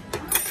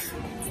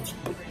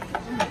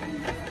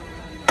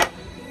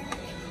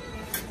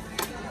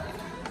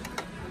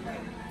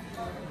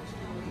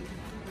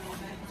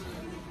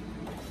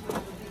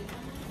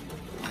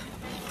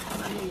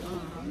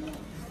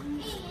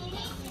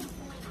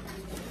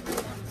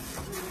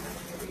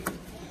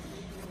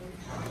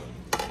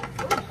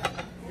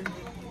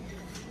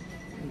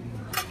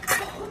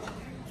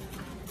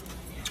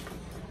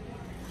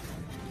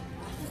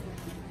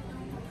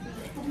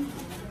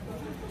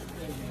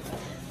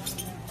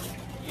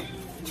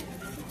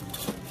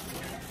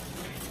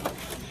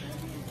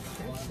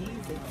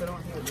 Put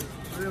on here is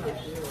really good.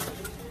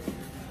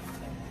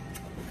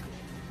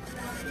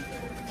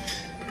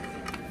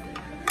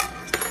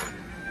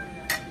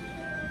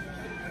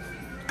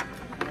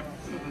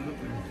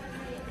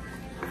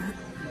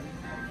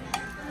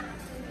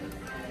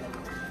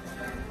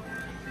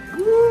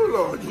 Ooh,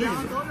 Lord Jesus.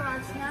 Y'all go to our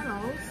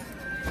channels.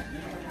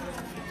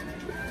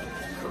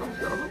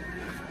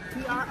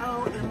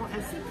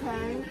 PromoSTK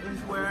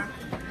is where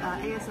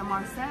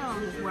ASMR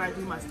Sound is where I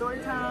do my story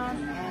time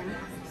and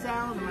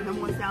sound. And my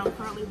number one sound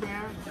currently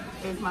there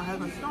is my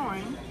husband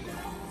snoring.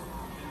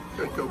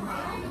 Shut your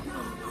mouth.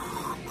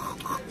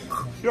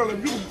 Shut up,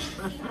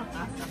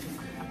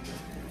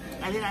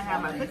 And then I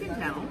have my cooking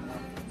channel.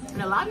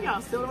 And a lot of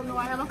y'all still don't know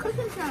I have a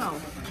cooking channel.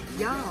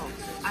 Y'all,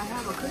 I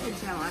have a cooking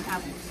channel. I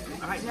have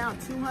right now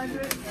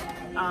 200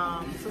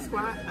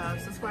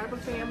 subscriber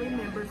family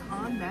members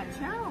on that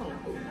channel.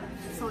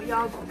 So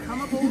y'all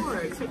come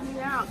aboard, check me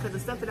out, because the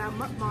stuff that I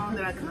mukbang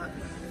that I cook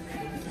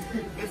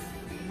is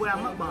what I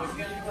mukbang.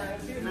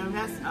 And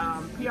that's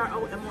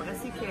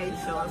PromoSTK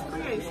shows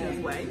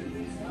Creations Way.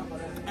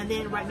 And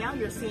then right now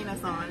you're seeing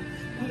us on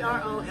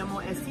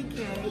PromoSTK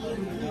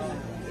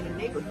in the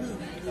neighborhood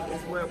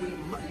is where we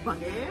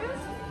mukbang is.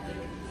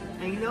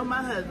 And you know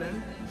my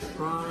husband.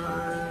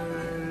 Right.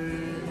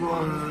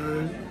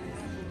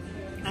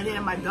 And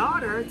then my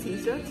daughter,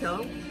 Tisha,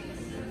 tell.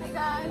 Hey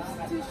guys,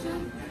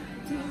 Tisha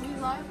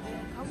t&vlife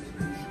and Coach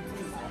Tisha T.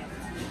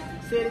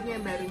 Say it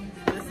again, baby.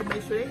 Just to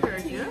make sure they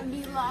heard you.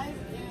 t&vlife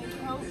and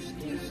Coach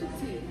Tisha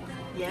T.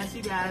 Yes,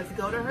 you guys,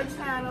 go to her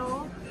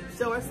channel.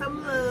 Show her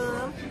some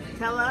love.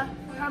 Tell her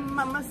her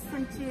mama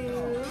sent you.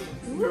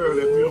 Girl,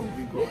 let me don't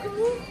be quiet.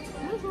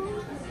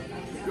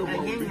 Come on,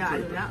 Again, be y'all, I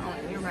do quick. not own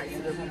any rights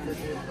to the music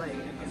you play.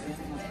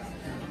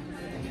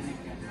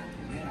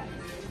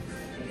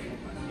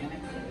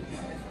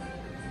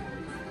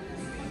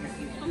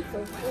 I'm so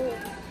full.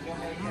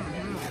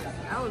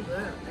 That was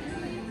good.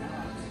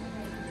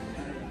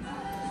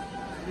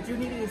 Did you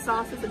need any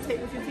sauces to take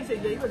with your teacher?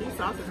 Yeah, you don't need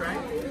sauces, right?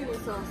 Any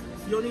sauce.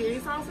 You don't need any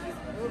sauces?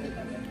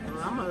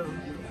 Well, I'm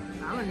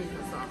gonna need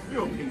some sauce. You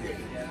don't need that.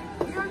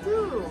 Yeah, I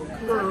do. 'Cause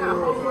I got a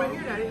whole right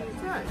here that I didn't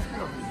touch. You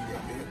don't need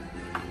that.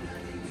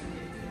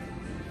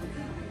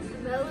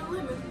 Melon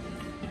lemon.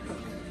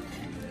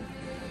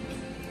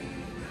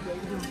 Yeah,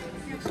 you do.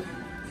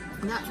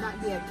 Not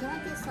yet. Can I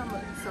get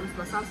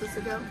some sauces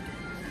to go?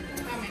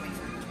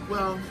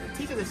 Well,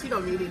 teacher said she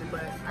don't need it,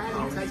 but I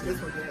haven't even touched this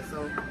one yet,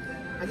 so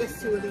I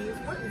guess 2 of these.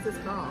 What is this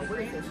called? What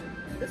is this?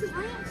 This is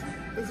ranch?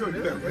 It's So you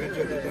really got ranch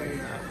good.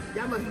 everything.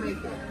 Y'all must make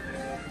it.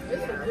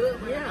 It's a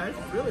good one. Yeah, it's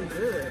really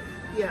good.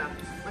 Yeah,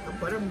 like a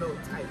buttermilk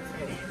type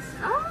taste.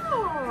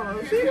 Oh,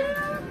 see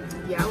that?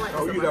 Yeah, I like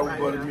Oh, some you got right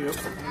buttermilk.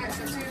 Alright,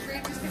 so 2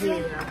 ranches to go?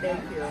 Yeah,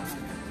 thank you.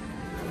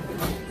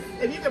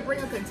 If you could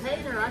bring a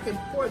container, I can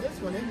pour this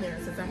one in there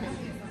since I have it.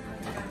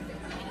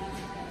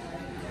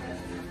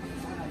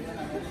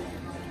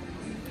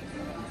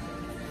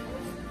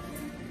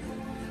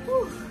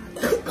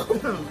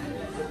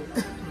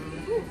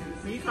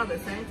 Me talk at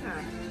the same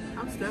time.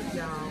 I'm stuffed,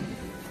 y'all.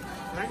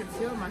 And I can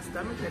tell my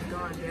stomach has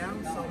gone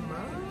down so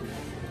much.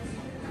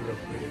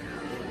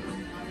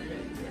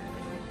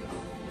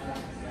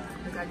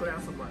 I gotta go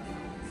down some more.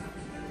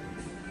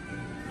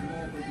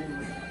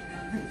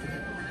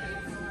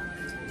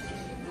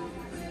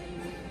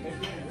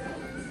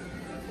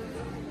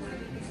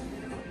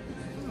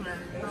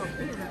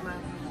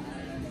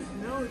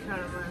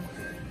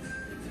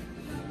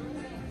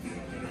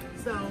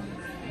 So,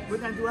 we're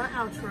going to do our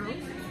outro.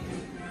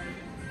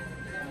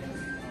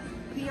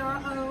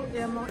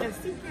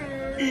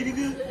 PROMOSTK. Eating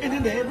good in the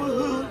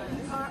neighborhood.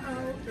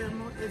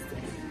 PROMOSTK.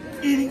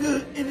 Eating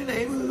good in the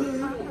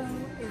neighborhood.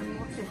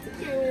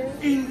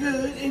 PROMOSTK. Eating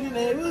good in the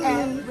neighborhood.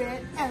 At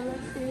Red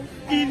Elephant.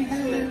 Eating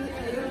good in the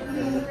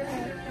neighborhood.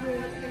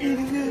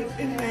 Eating good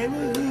in the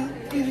neighborhood.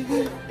 Eating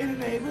good in the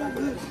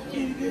neighborhood.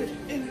 Eating good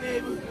in the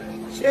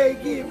neighborhood.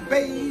 Shake it,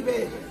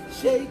 baby.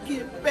 Shake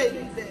it,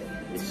 baby.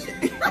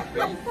 Shake it,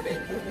 baby.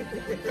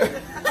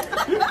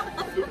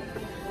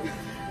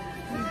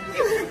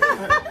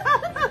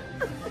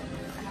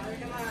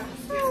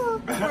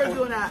 We're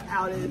doing our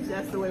outage.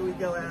 That's the way we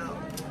go out.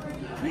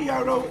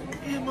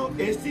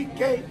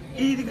 PROMOSTK.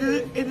 Eating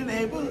good in the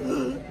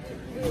neighborhood.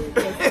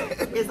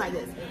 It's like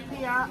this.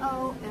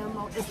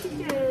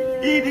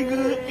 PROMOSTK. Eating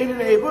good in the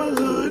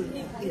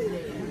neighborhood.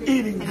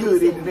 Eating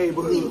good in the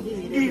neighborhood.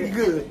 Eating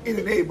good in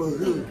the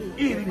neighborhood.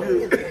 Eating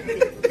good.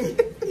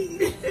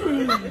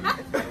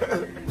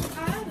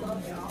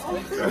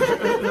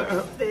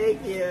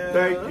 Thank you.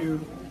 Thank you.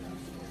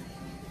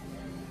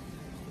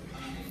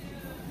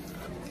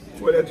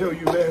 What I told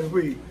you last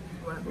week.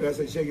 When I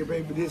said shake it,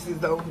 baby, this is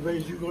the only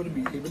place you're going to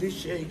be able to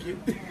shake it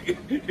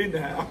in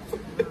the house.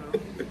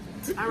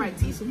 All right,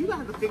 Tisha, you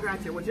gonna have to figure out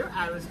what your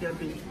outage gonna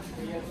be.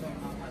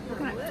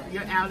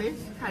 Your outage?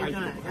 How you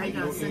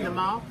gonna send them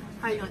off?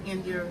 How you gonna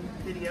end your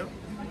video?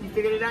 You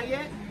figured it out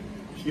yet?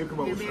 She'll come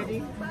over. Your Mandy?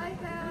 Bye,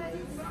 guys.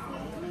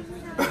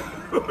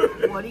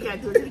 What do you gotta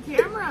do to the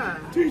camera?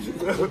 Teacher,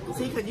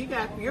 See, cause you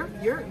got your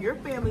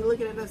family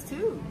looking at us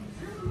too.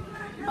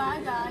 Bye,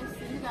 guys.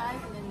 See you guys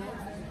in the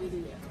next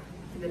video.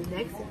 The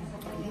next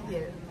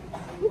video.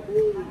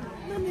 Woohoo.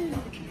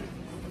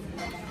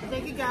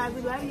 Thank you guys.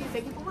 We love you.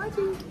 Thank you for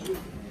watching.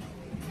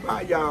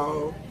 bye,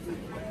 y'all.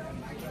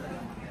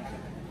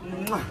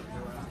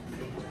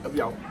 Love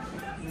y'all.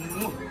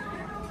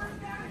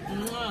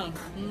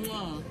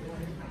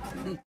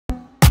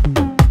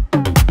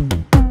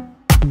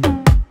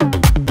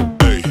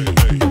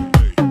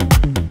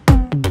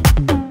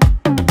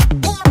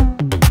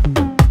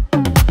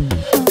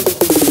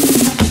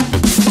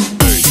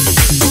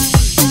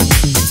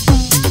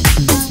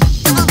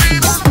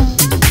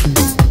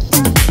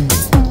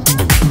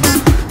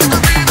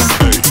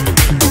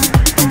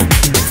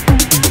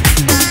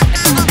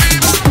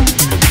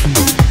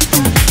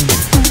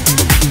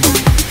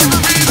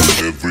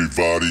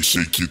 Everybody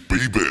shake it,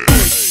 baby.